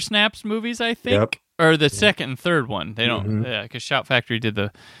Ginger Snaps movies, I think, or the second and third one. They don't, because Shout Factory did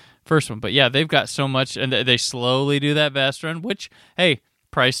the first one. But yeah, they've got so much, and they slowly do that vast run, which, hey,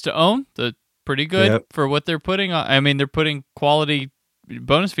 price to own, pretty good for what they're putting on. I mean, they're putting quality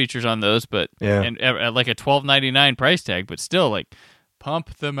bonus features on those, but and at like a $12.99 price tag, but still, like,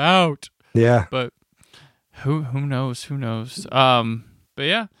 pump them out. Yeah. But who knows? But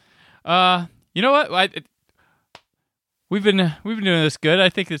yeah, you know what? We've been doing this good. I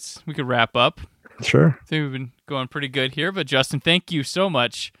think we could wrap up. Sure. I think we've been going pretty good here. But Justin, thank you so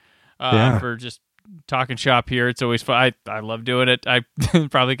much for just talking shop here. It's always fun. I love doing it. I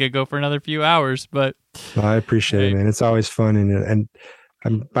probably could go for another few hours, but I appreciate it, man. It's always fun, and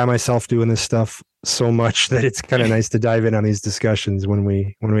I'm by myself doing this stuff so much that it's kind of nice to dive in on these discussions when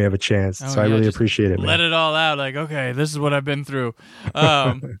we have a chance. I really appreciate it, man. Let it all out. Like, okay, this is what I've been through.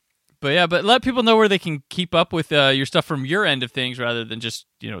 But let people know where they can keep up with your stuff from your end of things, rather than just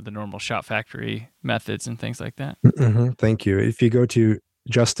the normal Shout Factory methods and things like that. Thank you. If you go to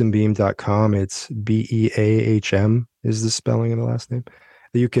justinbeahm.com, it's Beahm is the spelling of the last name.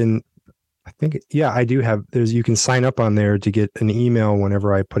 You can, I think, I do have, you can sign up on there to get an email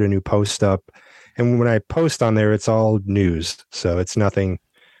whenever I put a new post up. And when I post on there, it's all news. So it's not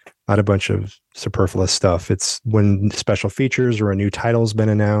a bunch of superfluous stuff. It's when special features or a new title's been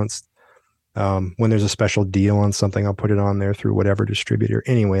announced. When there's a special deal on something, I'll put it on there through whatever distributor.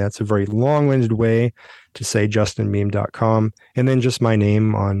 Anyway, that's a very long-winded way to say justinbeahm.com, and then just my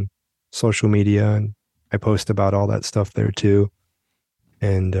name on social media, and I post about all that stuff there too.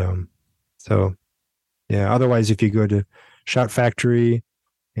 And otherwise, if you go to Shout Factory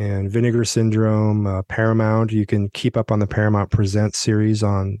and Vinegar Syndrome, Paramount, you can keep up on the Paramount Presents series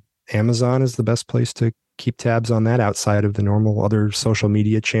on Amazon is the best place to keep tabs on that outside of the normal other social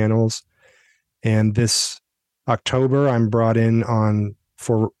media channels. And this October, I'm brought in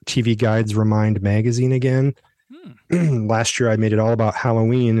for TV Guide's Remind magazine again. Last year, I made it all about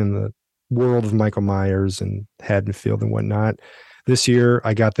Halloween and the world of Michael Myers and Haddonfield and whatnot. This year,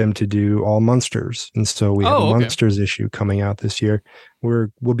 I got them to do all Munsters. And so we have a Munsters issue coming out this year.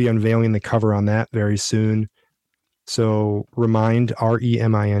 We'll be unveiling the cover on that very soon. So Remind,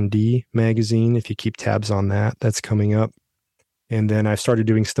 REMIND magazine, if you keep tabs on that, that's coming up. And then I started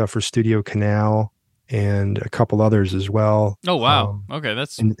doing stuff for Studio Canal and a couple others as well. Oh, wow. Okay.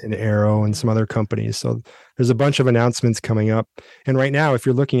 That's in Arrow and some other companies. So there's a bunch of announcements coming up. And right now, if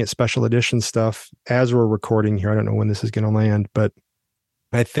you're looking at special edition stuff, as we're recording here, I don't know when this is going to land, but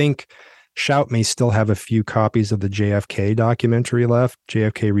I think Shout may still have a few copies of the JFK documentary left,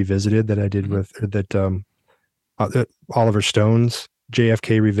 JFK Revisited, that I did with Oliver Stone's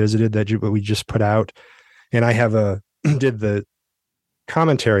JFK Revisited that we just put out. And I did the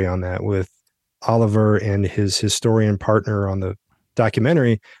commentary on that with Oliver and his historian partner on the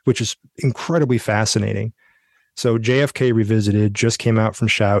documentary, which is incredibly fascinating. So JFK Revisited just came out from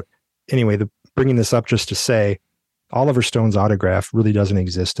Shout. Anyway, bringing this up just to say, Oliver Stone's autograph really doesn't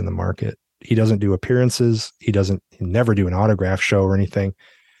exist in the market. He doesn't do appearances. He never do an autograph show or anything.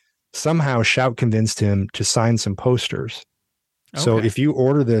 Somehow Shout convinced him to sign some posters. Okay. So if you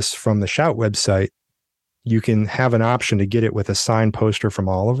order this from the Shout website, you can have an option to get it with a signed poster from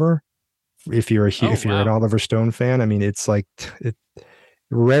Oliver. If you're an Oliver Stone fan, I mean, it's like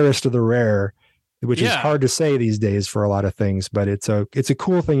rarest of the rare, which is hard to say these days for a lot of things, but it's a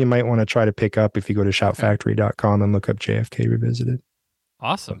cool thing you might want to try to pick up if you go to shoutfactory.com and look up JFK Revisited.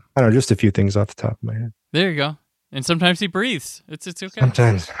 Awesome. I don't know, just a few things off the top of my head. There you go. And sometimes he breathes. It's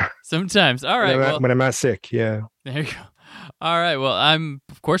okay. Sometimes. All right. When I'm not sick. Yeah. There you go. All right. Well, I'm,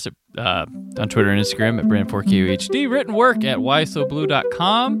 of course, on Twitter and Instagram at Brand4KUHD. Written work at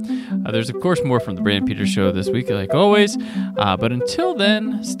whysoblu.com. There's, of course, more from the Brandon Peters Show this week, like always. But until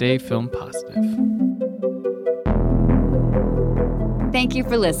then, stay film positive. Thank you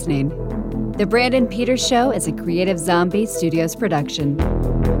for listening. The Brandon Peters Show is a Creative Zombie Studios production.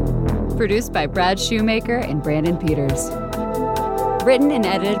 Produced by Brad Shoemaker and Brandon Peters. Written and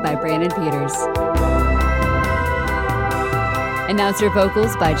edited by Brandon Peters. Announcer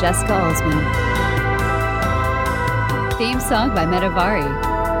vocals by Jessica Alsman. Theme song by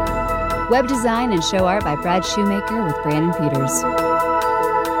Metavari. Web design and show art by Brad Shoemaker with Brandon Peters.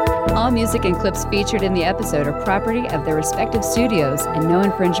 All music and clips featured in the episode are property of their respective studios, and no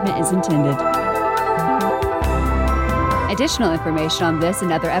infringement is intended. Additional information on this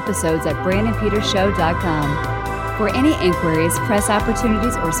and other episodes at BrandonPetersShow.com. For any inquiries, press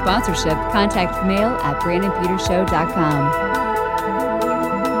opportunities, or sponsorship, contact mail at BrandonPetersShow.com.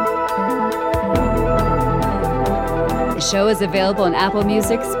 The show is available on Apple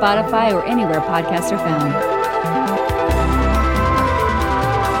Music, Spotify, or anywhere podcasts are found.